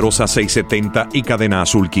la Poderosa 670 y Cadena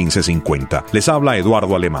Azul 1550? Les habla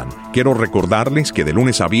Eduardo Alemán. Quiero recordarles que de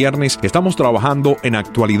lunes a viernes estamos trabajando en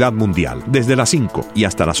actualidad mundial. Desde las 5 y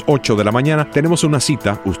hasta las 8 de la mañana tenemos una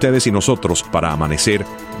cita, ustedes y nosotros, para amanecer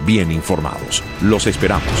bien informados. Los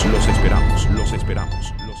esperamos, los esperamos, los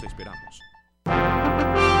esperamos, los esperamos.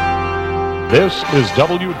 This is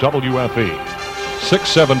WWFE,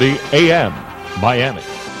 670 AM, Miami.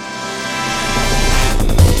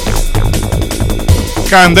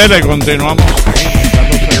 Candela, y continuamos.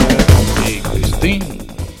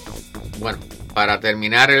 Bueno, para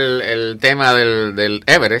terminar el tema del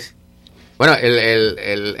Everest, bueno,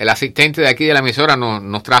 el asistente de aquí de la emisora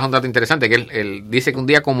nos trajo un dato interesante, que él dice que un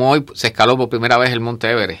día como hoy se escaló por primera vez el monte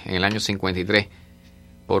Everest, en el año 53,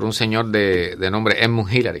 por un señor de nombre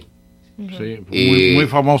Edmund Hillary. Sí, muy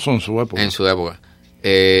famoso en su época. En su época.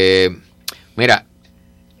 Mira,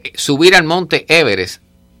 subir al monte Everest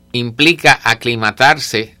implica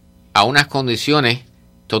aclimatarse a unas condiciones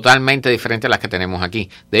totalmente diferentes a las que tenemos aquí.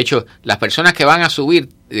 De hecho, las personas que van a subir,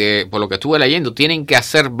 por lo que estuve leyendo, tienen que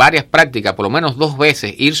hacer varias prácticas, por lo menos 2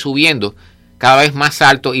 veces, ir subiendo cada vez más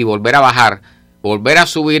alto y volver a bajar, volver a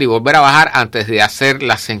subir y volver a bajar antes de hacer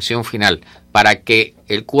la ascensión final, para que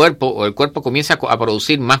el cuerpo comience a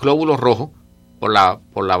producir más glóbulos rojos por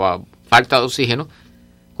la falta de oxígeno,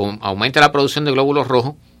 aumenta la producción de glóbulos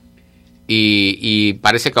rojos y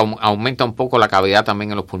parece que aumenta un poco la cavidad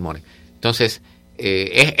también en los pulmones. Entonces,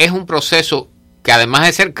 es un proceso que, además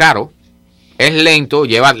de ser caro, es lento,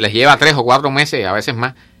 les lleva 3 o 4 meses, a veces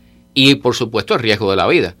más, y por supuesto el riesgo de la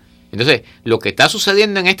vida. Entonces, lo que está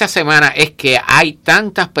sucediendo en esta semana es que hay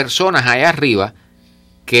tantas personas allá arriba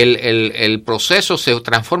que el proceso se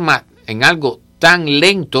transforma en algo tan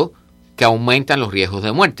lento que aumentan los riesgos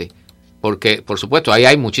de muerte. Porque, por supuesto, ahí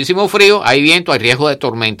hay muchísimo frío, hay viento, hay riesgo de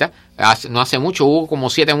tormenta. No hace mucho hubo como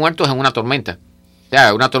 7 muertos en una tormenta. O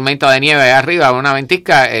sea, una tormenta de nieve allá arriba, una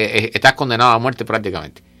ventisca, estás condenado a muerte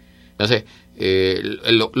prácticamente. Entonces,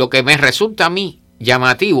 lo que me resulta a mí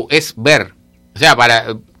llamativo es ver, o sea,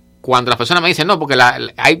 cuando las personas me dicen, no, porque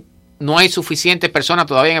no hay suficientes personas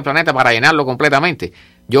todavía en el planeta para llenarlo completamente.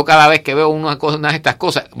 Yo cada vez que veo una de estas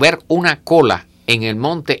cosas, ver una cola en el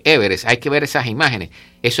monte Everest, hay que ver esas imágenes.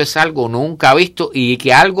 Eso es algo nunca visto y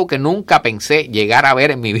algo que nunca pensé llegar a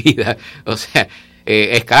ver en mi vida. O sea,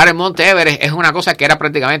 escalar el monte Everest es una cosa que era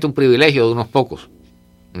prácticamente un privilegio de unos pocos.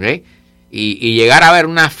 ¿Okay? Y llegar a ver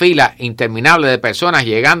una fila interminable de personas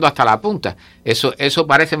llegando hasta la punta, eso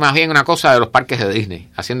parece más bien una cosa de los parques de Disney,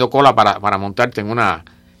 haciendo cola para montarte en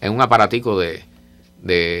un aparatico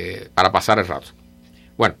para pasar el rato.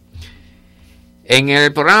 Bueno, en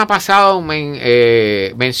el programa pasado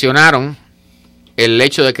mencionaron el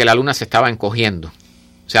hecho de que la Luna se estaba encogiendo.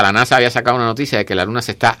 O sea, la NASA había sacado una noticia de que la Luna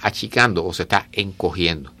se está achicando o se está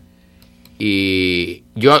encogiendo. Y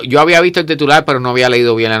yo había visto el titular, pero no había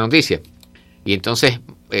leído bien la noticia. Y entonces,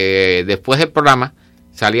 después del programa,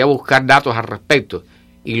 salí a buscar datos al respecto.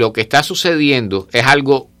 Y lo que está sucediendo es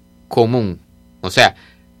algo común. O sea,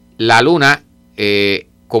 la Luna,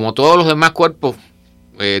 como todos los demás cuerpos,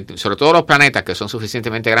 sobre todo los planetas que son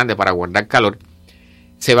suficientemente grandes para guardar calor,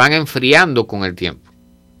 se van enfriando con el tiempo.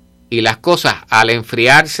 Y las cosas, al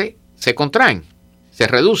enfriarse, se contraen, se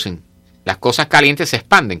reducen. Las cosas calientes se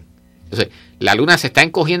expanden. Entonces, la Luna se está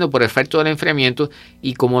encogiendo por efecto del enfriamiento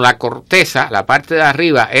y como la corteza, la parte de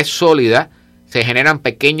arriba, es sólida, se generan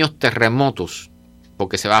pequeños terremotos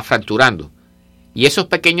porque se va fracturando. Y esos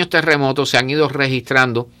pequeños terremotos se han ido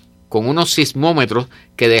registrando con unos sismómetros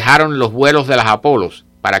que dejaron los vuelos de las Apolos.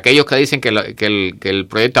 Para aquellos que dicen que el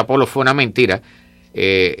proyecto Apolo fue una mentira,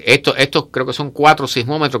 estos creo que son 4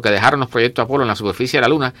 sismómetros que dejaron los proyectos Apolo en la superficie de la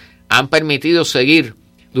Luna, han permitido seguir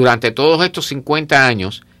durante todos estos 50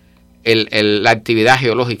 años la actividad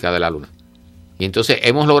geológica de la Luna. Y entonces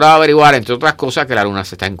hemos logrado averiguar, entre otras cosas, que la Luna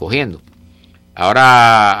se está encogiendo.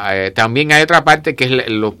 Ahora, también hay otra parte que es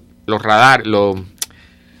los radar, los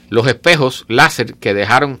espejos láser que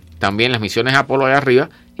dejaron también las misiones Apolo allá arriba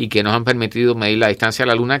y que nos han permitido medir la distancia a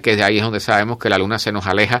la Luna, que de ahí es donde sabemos que la Luna se nos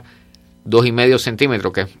aleja 2,5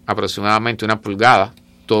 centímetros, que es aproximadamente 1 pulgada,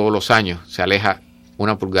 todos los años se aleja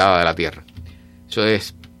 1 pulgada de la Tierra. Eso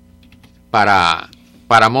es para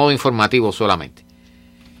modo informativo solamente.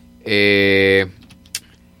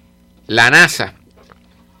 La NASA,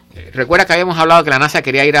 recuerda que habíamos hablado que la NASA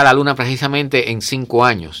quería ir a la Luna precisamente en 5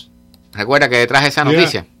 años. ¿Recuerda que detrás de esa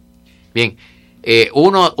noticia? Bien,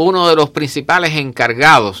 uno de los principales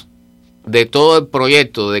encargados de todo el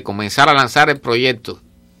proyecto, de comenzar a lanzar el proyecto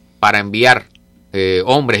para enviar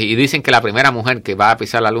hombres, y dicen que la primera mujer que va a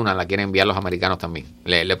pisar la Luna la quieren enviar los americanos también.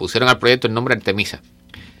 Le pusieron al proyecto el nombre Artemisa.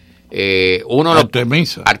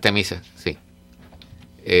 Artemisa, sí.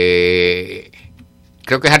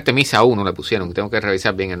 Creo que es Artemisa 1 le pusieron, tengo que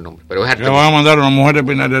revisar bien el nombre, pero es Artemisa. ¿Le van a mandar una mujer de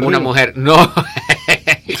Pinar del Río? Una mujer, no.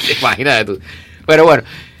 Imagínate tú. Pero bueno,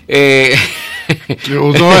 ¿te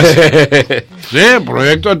gustó ese? Sí, el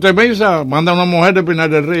proyecto Artemisa manda una mujer de Pinar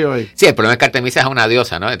del Río ahí. Sí, el problema es que Artemisa es una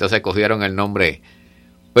diosa, ¿no? Entonces cogieron el nombre.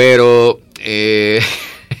 Pero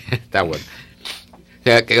está bueno. O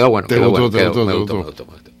sea, quedó bueno. Me gustó.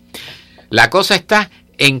 La cosa está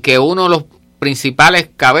en que uno de los principales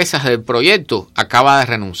cabezas del proyecto acaba de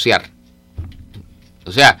renunciar.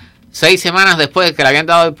 O sea, 6 semanas después de que le habían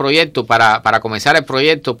dado el proyecto para comenzar el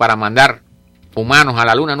proyecto para mandar humanos a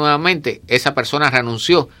la Luna nuevamente, esa persona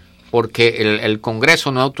renunció porque el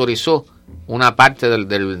Congreso no autorizó una parte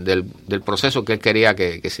del proceso que él quería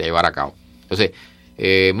que se llevara a cabo. Entonces,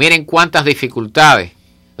 Miren cuántas dificultades.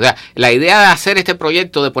 O sea, la idea de hacer este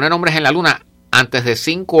proyecto de poner hombres en la Luna antes de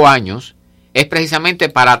 5 años es precisamente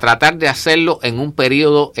para tratar de hacerlo en un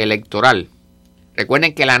periodo electoral.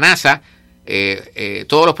 Recuerden que la NASA,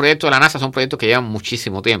 todos los proyectos de la NASA son proyectos que llevan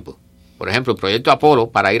muchísimo tiempo. Por ejemplo, el proyecto Apolo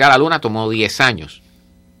para ir a la Luna tomó 10 años.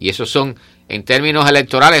 Y esos son, en términos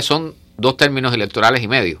electorales, son 2 términos electorales y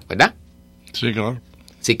medio, ¿verdad? Sí, claro.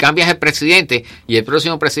 Si cambias el presidente y el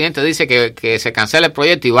próximo presidente dice que se cancela el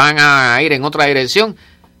proyecto y van a ir en otra dirección,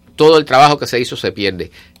 todo el trabajo que se hizo se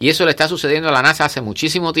pierde. Y eso le está sucediendo a la NASA hace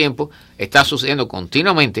muchísimo tiempo, está sucediendo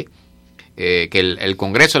continuamente, que el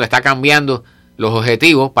Congreso le está cambiando los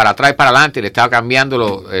objetivos para atrás y para adelante, le está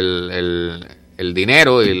cambiando el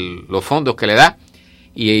dinero y los fondos que le da.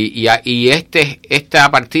 Y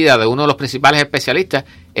esta partida de uno de los principales especialistas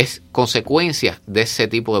es consecuencia de ese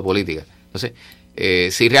tipo de política. Entonces,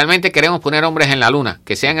 si realmente queremos poner hombres en la Luna,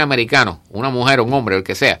 que sean americanos, una mujer o un hombre, el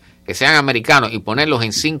que sean americanos, y ponerlos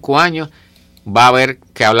en 5 años, va a haber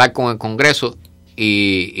que hablar con el Congreso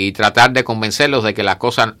y tratar de convencerlos de que las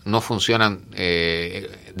cosas no funcionan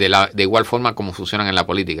de igual forma como funcionan en la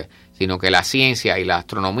política, sino que la ciencia y la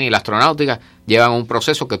astronomía y la astronáutica llevan un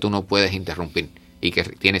proceso que tú no puedes interrumpir y que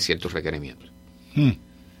tiene ciertos requerimientos.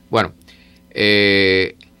 Bueno,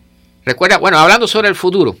 recuerda, hablando sobre el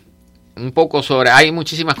futuro, un poco hay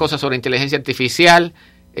muchísimas cosas sobre inteligencia artificial.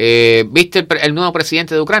 ¿Viste el nuevo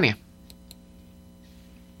presidente de Ucrania?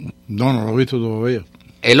 No lo he visto todavía.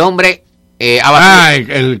 El hombre...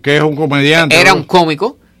 el que es un comediante. Era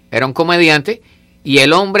un comediante, y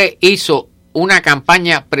el hombre hizo una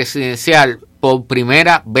campaña presidencial por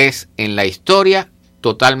primera vez en la historia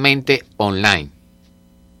totalmente online.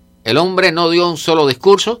 El hombre no dio un solo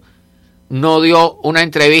discurso, no dio una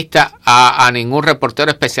entrevista a ningún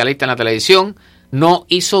reportero especialista en la televisión, no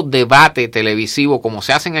hizo debate televisivo como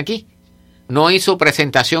se hacen aquí, no hizo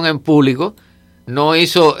presentación en público, no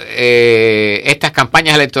hizo estas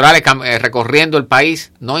campañas electorales recorriendo el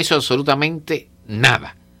país, no hizo absolutamente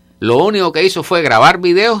nada. Lo único que hizo fue grabar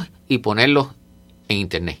videos y ponerlos en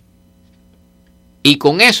internet. Y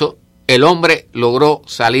con eso el hombre logró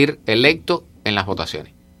salir electo en las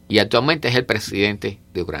votaciones. Y actualmente es el presidente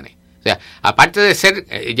de Ucrania. O sea, aparte de ser,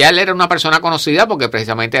 ya él era una persona conocida porque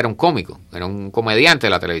precisamente era un cómico, era un comediante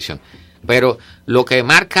de la televisión. Pero lo que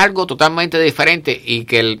marca algo totalmente diferente y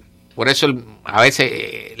que por eso a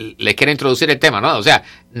veces les quiere introducir el tema, ¿no? O sea,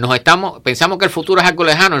 pensamos que el futuro es algo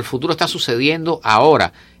lejano, el futuro está sucediendo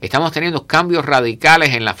ahora. Estamos teniendo cambios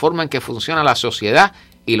radicales en la forma en que funciona la sociedad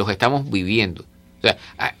y los estamos viviendo. O sea,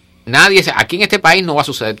 aquí en este país no va a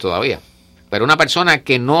suceder todavía. Pero una persona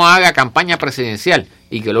que no haga campaña presidencial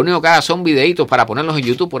y que lo único que haga son videitos para ponerlos en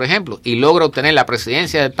YouTube, por ejemplo, y logra obtener la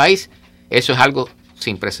presidencia del país, eso es algo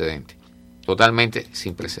sin precedente. Totalmente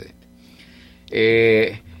sin precedente.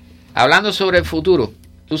 Hablando sobre el futuro,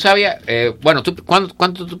 tú sabías,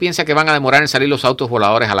 ¿cuánto tú piensas que van a demorar en salir los autos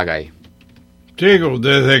voladores a la calle? Chicos,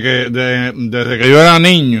 desde que yo era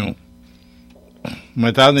niño, me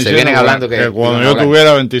estaban diciendo que cuando yo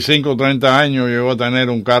tuviera 25 o 30 años yo iba a tener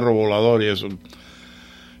un carro volador y eso.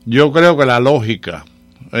 Yo creo que la lógica,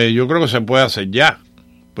 yo creo que se puede hacer ya,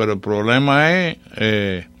 pero el problema es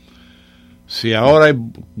si ahora hay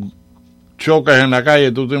choques en la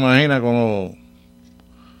calle, tú te imaginas como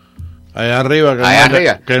allá arriba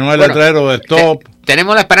que no hay letrero de stop.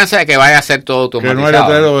 Tenemos la esperanza de que vaya a ser todo automatizado. Que no hay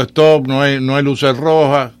letrero de stop, no hay luces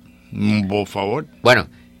rojas. Por favor. Bueno,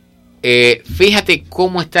 fíjate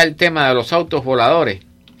cómo está el tema de los autos voladores,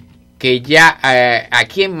 que ya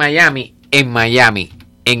aquí en Miami,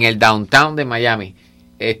 en el downtown de Miami,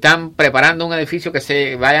 están preparando un edificio que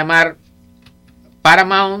se va a llamar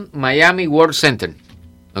Paramount Miami World Center,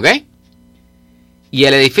 ¿ok? Y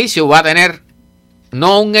el edificio va a tener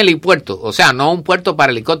no un helipuerto, o sea, no un puerto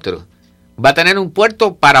para helicópteros, va a tener un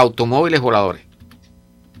puerto para automóviles voladores.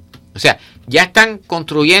 O sea, ya están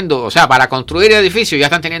construyendo, o sea, para construir el edificio ya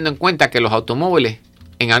están teniendo en cuenta que los automóviles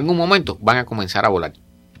en algún momento van a comenzar a volar.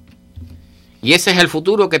 Y ese es el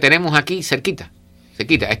futuro que tenemos aquí cerquita.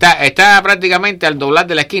 Está prácticamente al doblar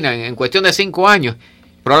de la esquina. En cuestión de 5 años,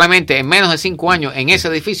 probablemente en menos de 5 años, en ese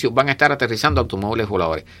edificio van a estar aterrizando automóviles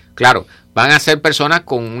voladores. Claro, van a ser personas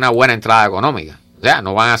con una buena entrada económica. O sea,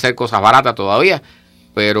 no van a hacer cosas baratas todavía,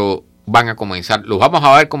 pero van a comenzar. Los vamos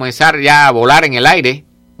a ver comenzar ya a volar en el aire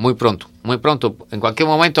muy pronto. En cualquier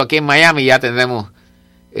momento aquí en Miami ya tendremos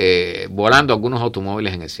volando algunos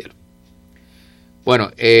automóviles en el cielo.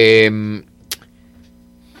 Bueno,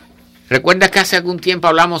 ¿recuerdas que hace algún tiempo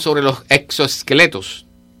hablamos sobre los exoesqueletos?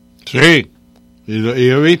 Sí, y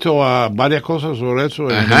he visto varias cosas sobre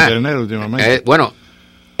eso en internet últimamente. Bueno,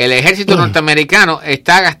 el ejército norteamericano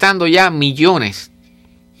está gastando ya millones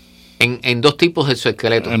en 2 tipos de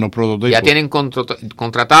exoesqueletos. En los prototipos. Ya tienen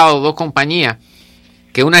contratado 2 compañías,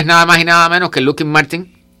 que una es nada más y nada menos que Lockheed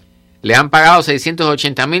Martin. Le han pagado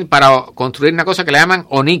 $680,000 para construir una cosa que le llaman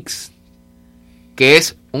Onyx, que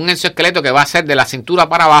es un exoesqueleto que va a ser de la cintura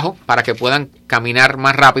para abajo para que puedan caminar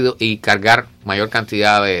más rápido y cargar mayor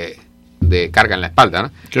cantidad de carga en la espalda,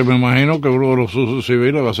 ¿no? Que me imagino que uno de los usos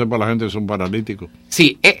civiles va a ser para la gente que son paralíticos.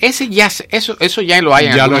 Sí, eso ya lo hay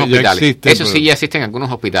en algunos hospitales. Existe, eso sí ya existe en algunos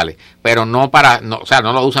hospitales, pero no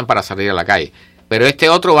lo usan para salir a la calle. Pero este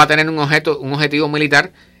otro va a tener un objetivo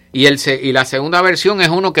militar, y la segunda versión es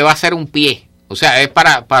uno que va a ser un pie. O sea, es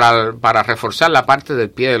para reforzar la parte del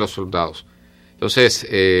pie de los soldados. Entonces,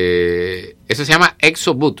 eso se llama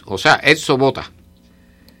exoboot, o sea, exobota.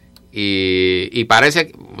 Y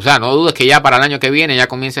parece, o sea, no dudes que ya para el año que viene ya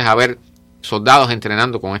comiences a ver soldados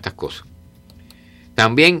entrenando con estas cosas.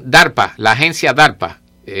 También DARPA, la agencia DARPA,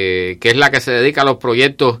 que es la que se dedica a los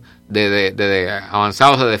proyectos de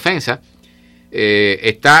avanzados de defensa,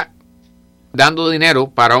 está dando dinero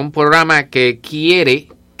para un programa que quiere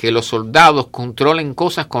que los soldados controlen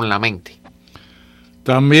cosas con la mente.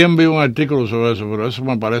 También vi un artículo sobre eso, pero eso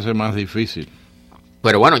me parece más difícil.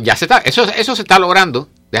 Pero bueno, ya eso se está logrando.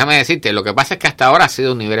 Déjame decirte, lo que pasa es que hasta ahora ha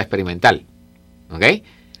sido un nivel experimental, ¿ok?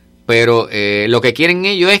 Pero lo que quieren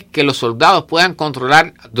ellos es que los soldados puedan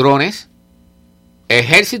controlar drones,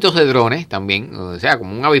 ejércitos de drones también, o sea,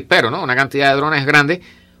 como un avispero, ¿no? Una cantidad de drones grandes,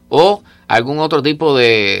 o algún otro tipo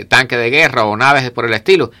de tanque de guerra o naves por el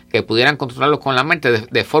estilo, que pudieran controlarlos con la mente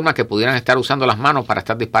de forma que pudieran estar usando las manos para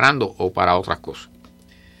estar disparando o para otras cosas.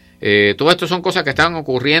 Todo esto son cosas que están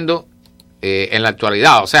ocurriendo en la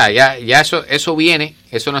actualidad. O sea, ya eso viene,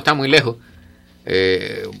 eso no está muy lejos.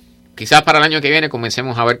 Quizás para el año que viene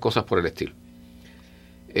comencemos a ver cosas por el estilo.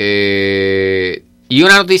 Y hay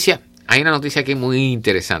una noticia aquí muy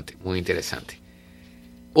interesante, muy interesante.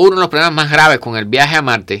 Uno de los problemas más graves con el viaje a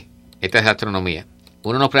Marte, esta es de astronomía,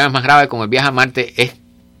 uno de los problemas más graves con el viaje a Marte es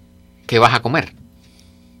qué vas a comer.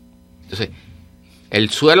 Entonces, el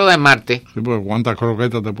suelo de Marte... Sí, pues ¿cuántas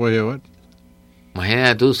croquetas te puedes llevar?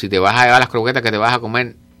 Imagínate tú, si te vas a llevar las croquetas que te vas a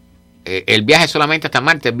comer, el viaje solamente hasta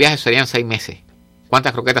Marte, el viaje serían 6 meses.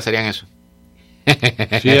 ¿Cuántas croquetas serían eso?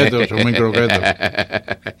 7, 8 mil croquetas.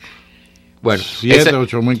 Bueno, 7,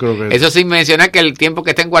 8 mil croquetas. Eso sin mencionar que el tiempo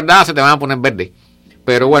que estén guardadas se te van a poner verde.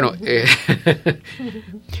 Pero bueno,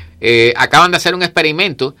 acaban de hacer un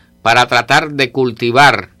experimento para tratar de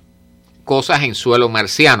cultivar cosas en suelo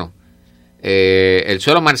marciano. El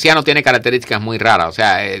suelo marciano tiene características muy raras, o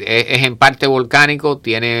sea, es en parte volcánico,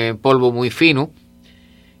 tiene polvo muy fino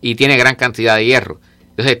y tiene gran cantidad de hierro.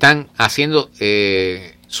 Entonces están haciendo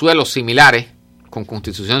suelos similares, con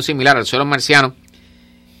constitución similar al suelo marciano,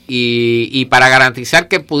 y para garantizar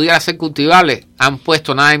que pudiera ser cultivable han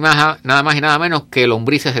puesto nada más y nada menos que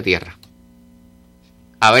lombrices de tierra,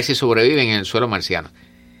 a ver si sobreviven en el suelo marciano.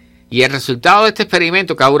 Y el resultado de este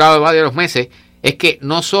experimento, que ha durado varios meses, es que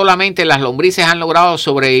no solamente las lombrices han logrado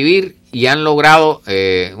sobrevivir y han logrado,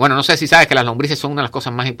 bueno, no sé si sabes que las lombrices son una de las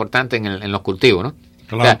cosas más importantes en los cultivos, ¿no?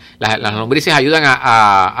 Claro. O sea, las lombrices ayudan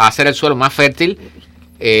a hacer el suelo más fértil,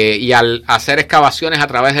 y al hacer excavaciones a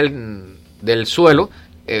través del suelo,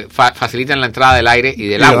 facilitan la entrada del aire y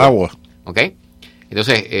del agua. ¿Ok?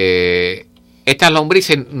 Entonces, estas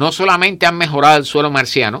lombrices no solamente han mejorado el suelo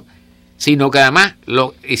marciano, sino que además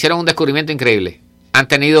hicieron un descubrimiento increíble. Han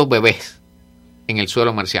tenido bebés en el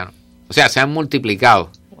suelo marciano. O sea, se han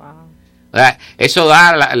multiplicado. Wow. O sea, eso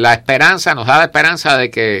da la esperanza, nos da la esperanza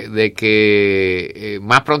de que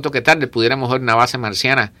más pronto que tarde pudiéramos ver una base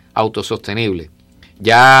marciana autosostenible.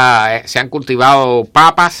 Ya se han cultivado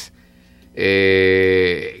papas,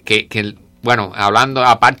 bueno, hablando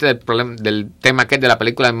aparte del problema del tema que es de la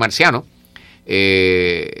película del marciano,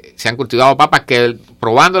 se han cultivado papas que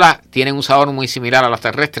probándolas tienen un sabor muy similar a las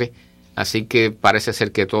terrestres, así que parece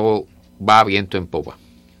ser que todo va viento en popa.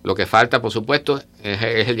 Lo que falta, por supuesto, es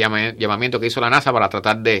el llamamiento que hizo la NASA para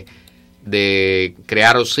tratar de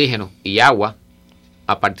crear oxígeno y agua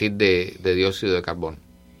a partir de dióxido de carbono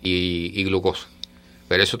y glucosa.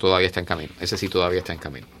 Pero eso todavía está en camino. Ese sí todavía está en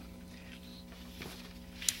camino.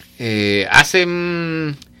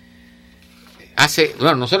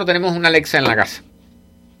 Bueno, nosotros tenemos una Alexa en la casa.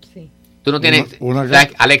 Sí. Tú no tienes... ¿Una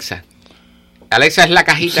Alexa. Alexa es la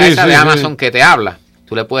cajita esa de Amazon que te habla.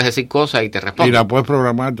 Tú le puedes decir cosas y te responde. Y la puedes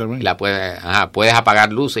programar también. Puedes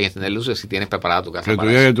apagar luces y encender luces si tienes preparada tu casa. Que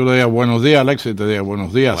tú le digas buenos días, Alexa, y te digas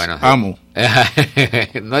buenos días, amo.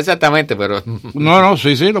 No exactamente, pero... No,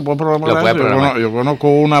 sí, lo puedes programar. Yo conozco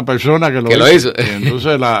una persona que lo hizo. Y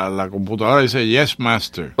entonces la computadora dice, yes,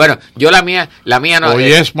 master. Bueno, yo la mía no... O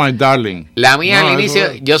yes, my darling. La mía al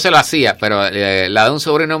inicio yo se lo hacía, pero la de un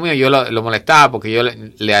sobrino mío yo lo molestaba porque yo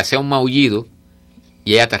le hacía un maullido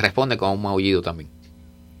y ella te responde con un maullido también.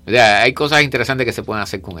 O sea, hay cosas interesantes que se pueden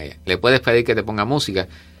hacer con ella. Le puedes pedir que te ponga música,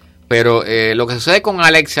 pero lo que sucede con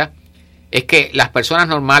Alexa es que las personas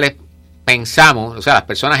normales pensamos, o sea, las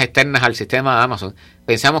personas externas al sistema de Amazon,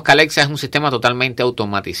 pensamos que Alexa es un sistema totalmente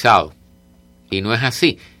automatizado. Y no es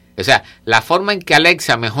así. O sea, la forma en que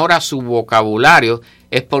Alexa mejora su vocabulario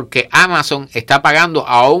es porque Amazon está pagando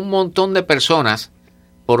a un montón de personas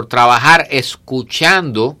por trabajar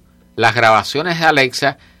escuchando las grabaciones de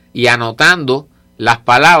Alexa y anotando las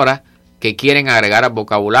palabras que quieren agregar al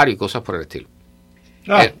vocabulario y cosas por el estilo.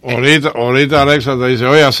 Ahorita Alexa te dice,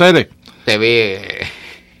 oye, Cere, te ve...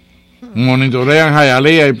 monitorean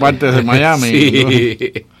Hialeah y partes de Miami.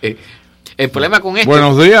 Sí. El problema con esto...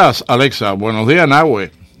 Buenos días, Alexa. Buenos días,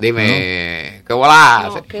 Nahue. Dime, ¿qué volá?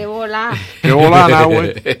 No, ¿qué volá? ¿Qué volá,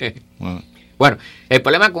 Nahue? Bueno, el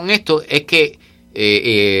problema con esto es que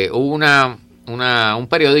hubo un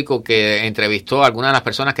periódico que entrevistó a algunas de las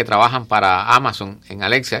personas que trabajan para Amazon en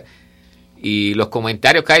Alexa y los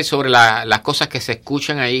comentarios que hay sobre las cosas que se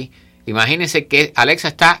escuchan ahí. Imagínense que Alexa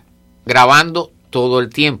está grabando todo el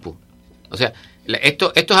tiempo. O sea,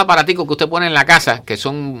 estos aparaticos que usted pone en la casa, que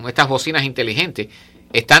son estas bocinas inteligentes,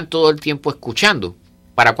 están todo el tiempo escuchando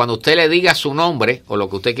para cuando usted le diga su nombre o lo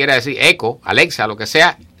que usted quiera decir, Echo, Alexa, lo que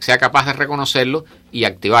sea capaz de reconocerlo y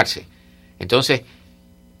activarse. Entonces,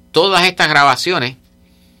 todas estas grabaciones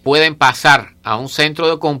pueden pasar a un centro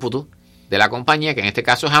de cómputo de la compañía, que en este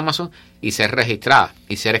caso es Amazon, y ser registradas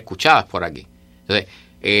y ser escuchadas por aquí. Entonces,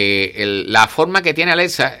 la forma que tiene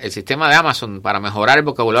Alexa, el sistema de Amazon, para mejorar el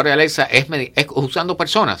vocabulario de Alexa es usando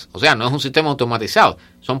personas. O sea, no es un sistema automatizado.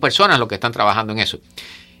 Son personas los que están trabajando en eso.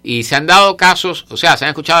 Y se han dado casos, o sea, se han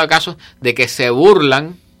escuchado casos de que se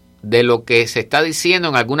burlan de lo que se está diciendo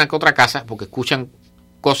en alguna que otra casa, porque escuchan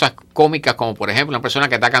cosas cómicas, como por ejemplo una persona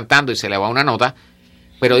que está cantando y se le va una nota,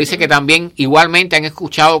 pero dice que también igualmente han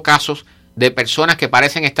escuchado casos de personas que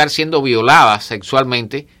parecen estar siendo violadas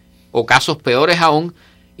sexualmente, o casos peores aún,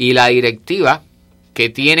 y la directiva que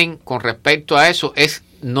tienen con respecto a eso es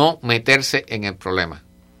no meterse en el problema.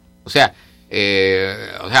 O sea,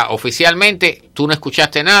 oficialmente tú no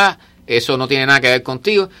escuchaste nada, eso no tiene nada que ver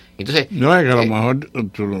contigo. Entonces, no, es que a lo mejor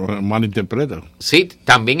tú lo malinterpretas. Sí,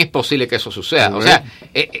 también es posible que eso suceda. O sea,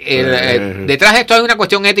 detrás de esto hay una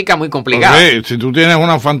cuestión ética muy complicada. Okay. Si tú tienes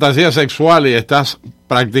una fantasía sexual y estás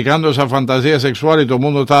practicando esa fantasía sexual y todo el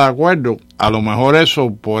mundo está de acuerdo, a lo mejor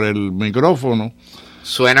eso por el micrófono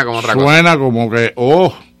suena como otra cosa. Suena como que,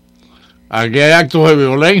 aquí hay actos de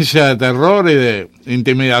violencia, de terror y de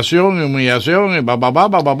intimidación y humillación y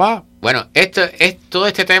papá. Bueno, todo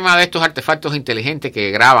este tema de estos artefactos inteligentes que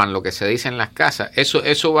graban lo que se dice en las casas,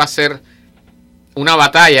 eso va a ser una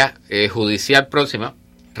batalla judicial próxima.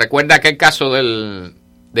 Recuerda aquel caso del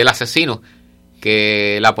asesino,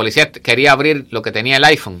 que la policía quería abrir lo que tenía el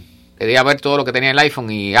iPhone, quería ver todo lo que tenía el iPhone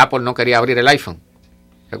y Apple no quería abrir el iPhone.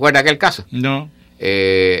 ¿Recuerda aquel caso? No.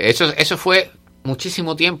 Eso fue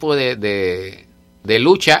muchísimo tiempo de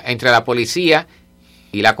lucha entre la policía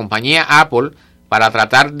y la compañía Apple para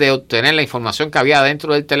tratar de obtener la información que había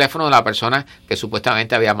dentro del teléfono de la persona que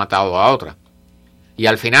supuestamente había matado a otra. Y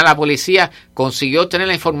al final la policía consiguió obtener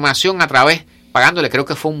la información a través, pagándole, creo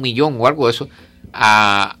que fue $1 millón o algo de eso,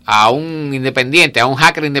 a un independiente, a un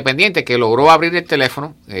hacker independiente que logró abrir el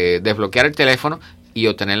teléfono, desbloquear el teléfono y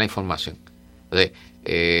obtener la información. Entonces,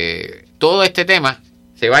 todo este tema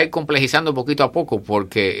se va a ir complejizando poquito a poco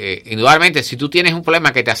porque indudablemente si tú tienes un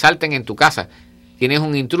problema que te asalten en tu casa, tienes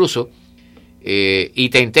un intruso y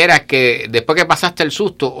te enteras que después que pasaste el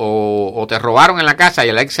susto o te robaron en la casa y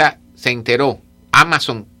Alexa se enteró,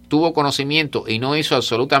 Amazon tuvo conocimiento y no hizo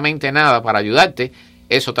absolutamente nada para ayudarte,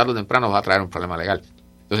 eso tarde o temprano va a traer un problema legal.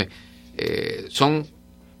 Entonces, son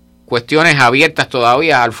cuestiones abiertas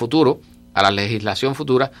todavía al futuro, a la legislación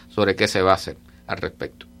futura sobre qué se va a hacer al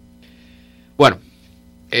respecto. Bueno,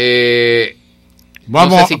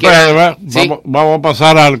 vamos, no sé si vamos a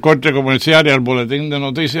pasar al corte comercial y al boletín de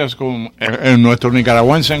noticias con nuestro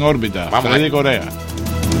nicaragüense en órbita, Freddy Corea.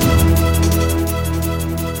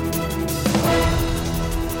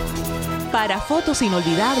 para fotos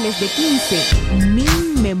inolvidables de 15,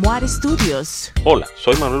 Min Memoir Studios. Hola,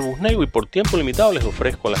 soy Manuel Busnego y por tiempo limitado les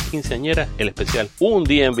ofrezco a las quinceañeras el especial Un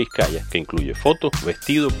Día en Vizcaya, que incluye fotos,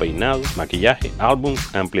 vestido, peinado, maquillaje, álbum,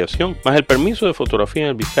 ampliación, más el permiso de fotografía en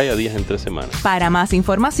el Vizcaya días en 3 semanas. Para más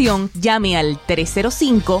información, llame al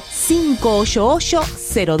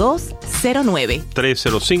 305-588-0209.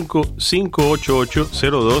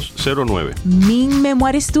 305-588-0209. Min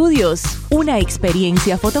Memoir Studios, una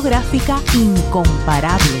experiencia fotográfica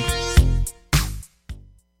incomparable.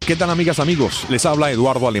 ¿Qué tal, amigas, amigos? Les habla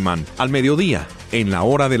Eduardo Alemán. Al mediodía, en la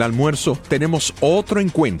hora del almuerzo, tenemos otro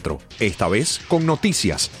encuentro, esta vez con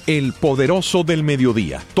noticias, el Poderoso del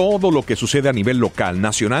Mediodía. Todo lo que sucede a nivel local,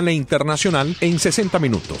 nacional e internacional en 60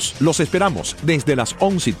 minutos. Los esperamos desde las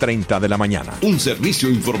 11:30 de la mañana. Un servicio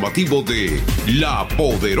informativo de La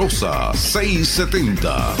Poderosa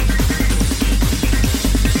 670.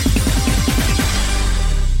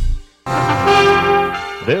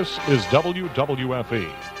 This is WWFE,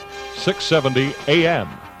 670 AM,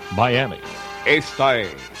 Miami. Esta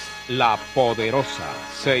es La Poderosa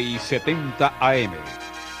 670 AM,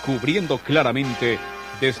 cubriendo claramente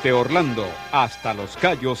desde Orlando hasta Los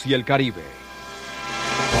Cayos y el Caribe.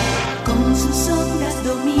 Con sus ondas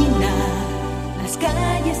domina las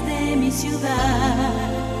calles de mi ciudad,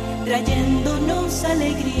 trayéndonos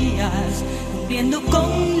alegrías, cumpliendo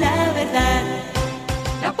con la verdad.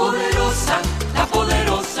 La Poderosa,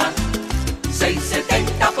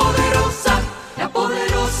 670 Poderosa, la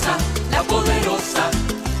Poderosa,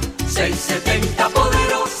 670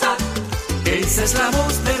 Poderosa. Esa es la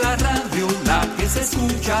voz de la radio, la que se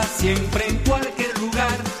escucha siempre en cualquier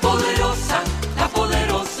lugar. Poderosa, la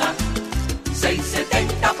Poderosa,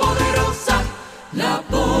 670 Poderosa, la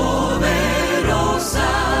Poderosa.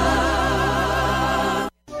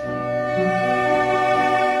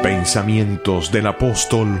 Pensamientos del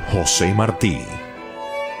apóstol José Martí.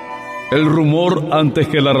 El rumor antes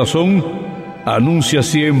que la razón anuncia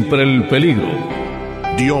siempre el peligro.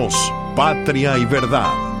 Dios, patria y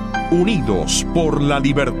verdad, unidos por la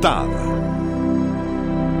libertad.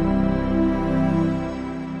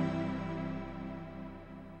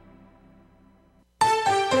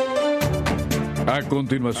 A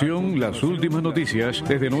continuación, las últimas noticias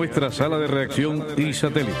desde nuestra sala de reacción y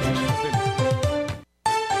satélites.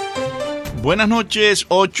 Buenas noches,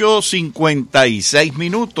 8:56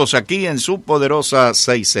 minutos aquí en su Poderosa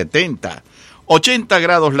 670. 80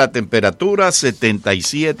 grados la temperatura,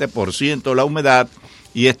 77% la humedad,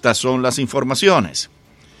 y estas son las informaciones.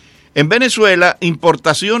 En Venezuela,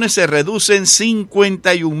 importaciones se reducen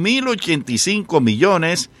 51.085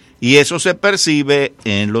 millones y eso se percibe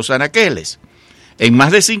en los anaqueles. En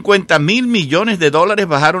más de 50.000 millones de dólares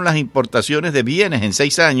bajaron las importaciones de bienes en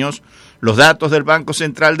 6 años. Los datos del Banco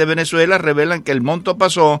Central de Venezuela revelan que el monto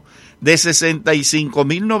pasó de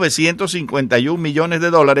 65.951 millones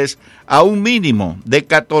de dólares a un mínimo de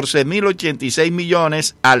 14.086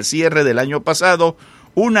 millones al cierre del año pasado,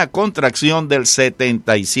 una contracción del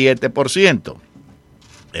 77%.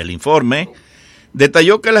 El informe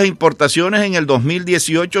detalló que las importaciones en el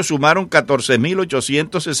 2018 sumaron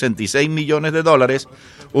 14.866 millones de dólares,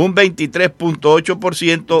 un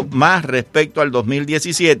 23.8% más respecto al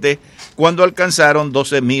 2017, cuando alcanzaron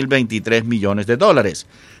 12.023 millones de dólares.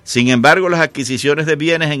 Sin embargo, las adquisiciones de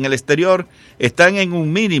bienes en el exterior están en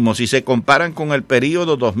un mínimo si se comparan con el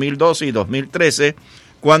periodo 2012 y 2013,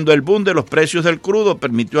 cuando el boom de los precios del crudo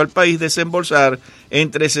permitió al país desembolsar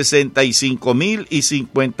entre 65.000 y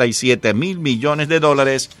 57.000 millones de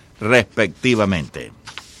dólares respectivamente.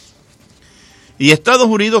 Y Estados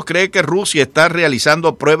Unidos cree que Rusia está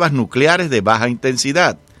realizando pruebas nucleares de baja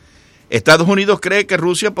intensidad. Estados Unidos cree que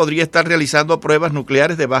Rusia podría estar realizando pruebas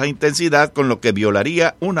nucleares de baja intensidad, con lo que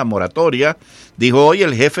violaría una moratoria, dijo hoy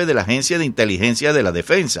el jefe de la Agencia de Inteligencia de la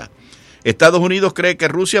Defensa. Estados Unidos cree que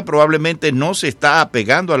Rusia probablemente no se está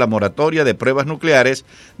apegando a la moratoria de pruebas nucleares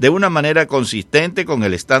de una manera consistente con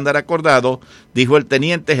el estándar acordado, dijo el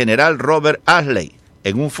teniente general Robert Ashley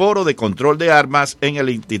en un foro de control de armas en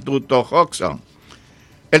el Instituto Hodgson.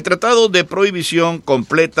 El Tratado de Prohibición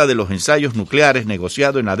Completa de los Ensayos Nucleares,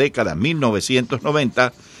 negociado en la década de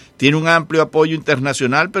 1990, tiene un amplio apoyo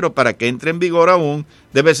internacional, pero para que entre en vigor aún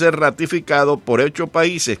debe ser ratificado por 8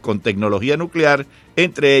 países con tecnología nuclear,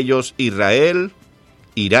 entre ellos Israel,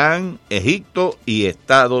 Irán, Egipto y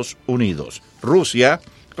Estados Unidos. Rusia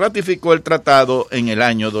ratificó el tratado en el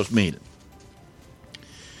año 2000.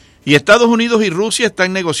 Y Estados Unidos y Rusia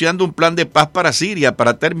están negociando un plan de paz para Siria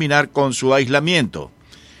para terminar con su aislamiento.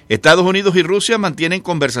 Estados Unidos y Rusia mantienen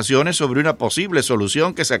conversaciones sobre una posible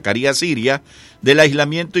solución que sacaría a Siria del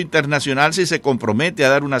aislamiento internacional si se compromete a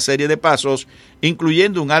dar una serie de pasos,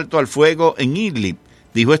 incluyendo un alto al fuego en Idlib,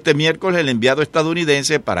 dijo este miércoles el enviado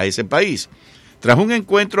estadounidense para ese país. Tras un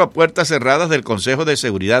encuentro a puertas cerradas del Consejo de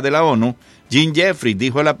Seguridad de la ONU, Jim Jeffries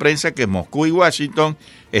dijo a la prensa que Moscú y Washington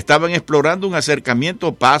estaban explorando un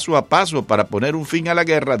acercamiento paso a paso para poner un fin a la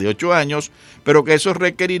guerra de 8 años, pero que eso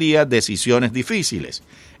requeriría decisiones difíciles.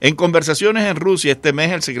 En conversaciones en Rusia este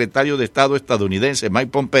mes, el secretario de Estado estadounidense Mike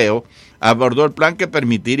Pompeo abordó el plan que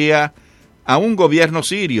permitiría a un gobierno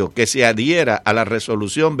sirio que se adhiera a la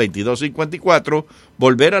resolución 2254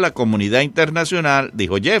 volver a la comunidad internacional,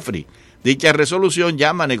 dijo Jeffries. Dicha resolución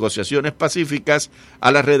llama a negociaciones pacíficas,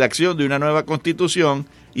 a la redacción de una nueva constitución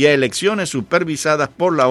y a elecciones supervisadas por la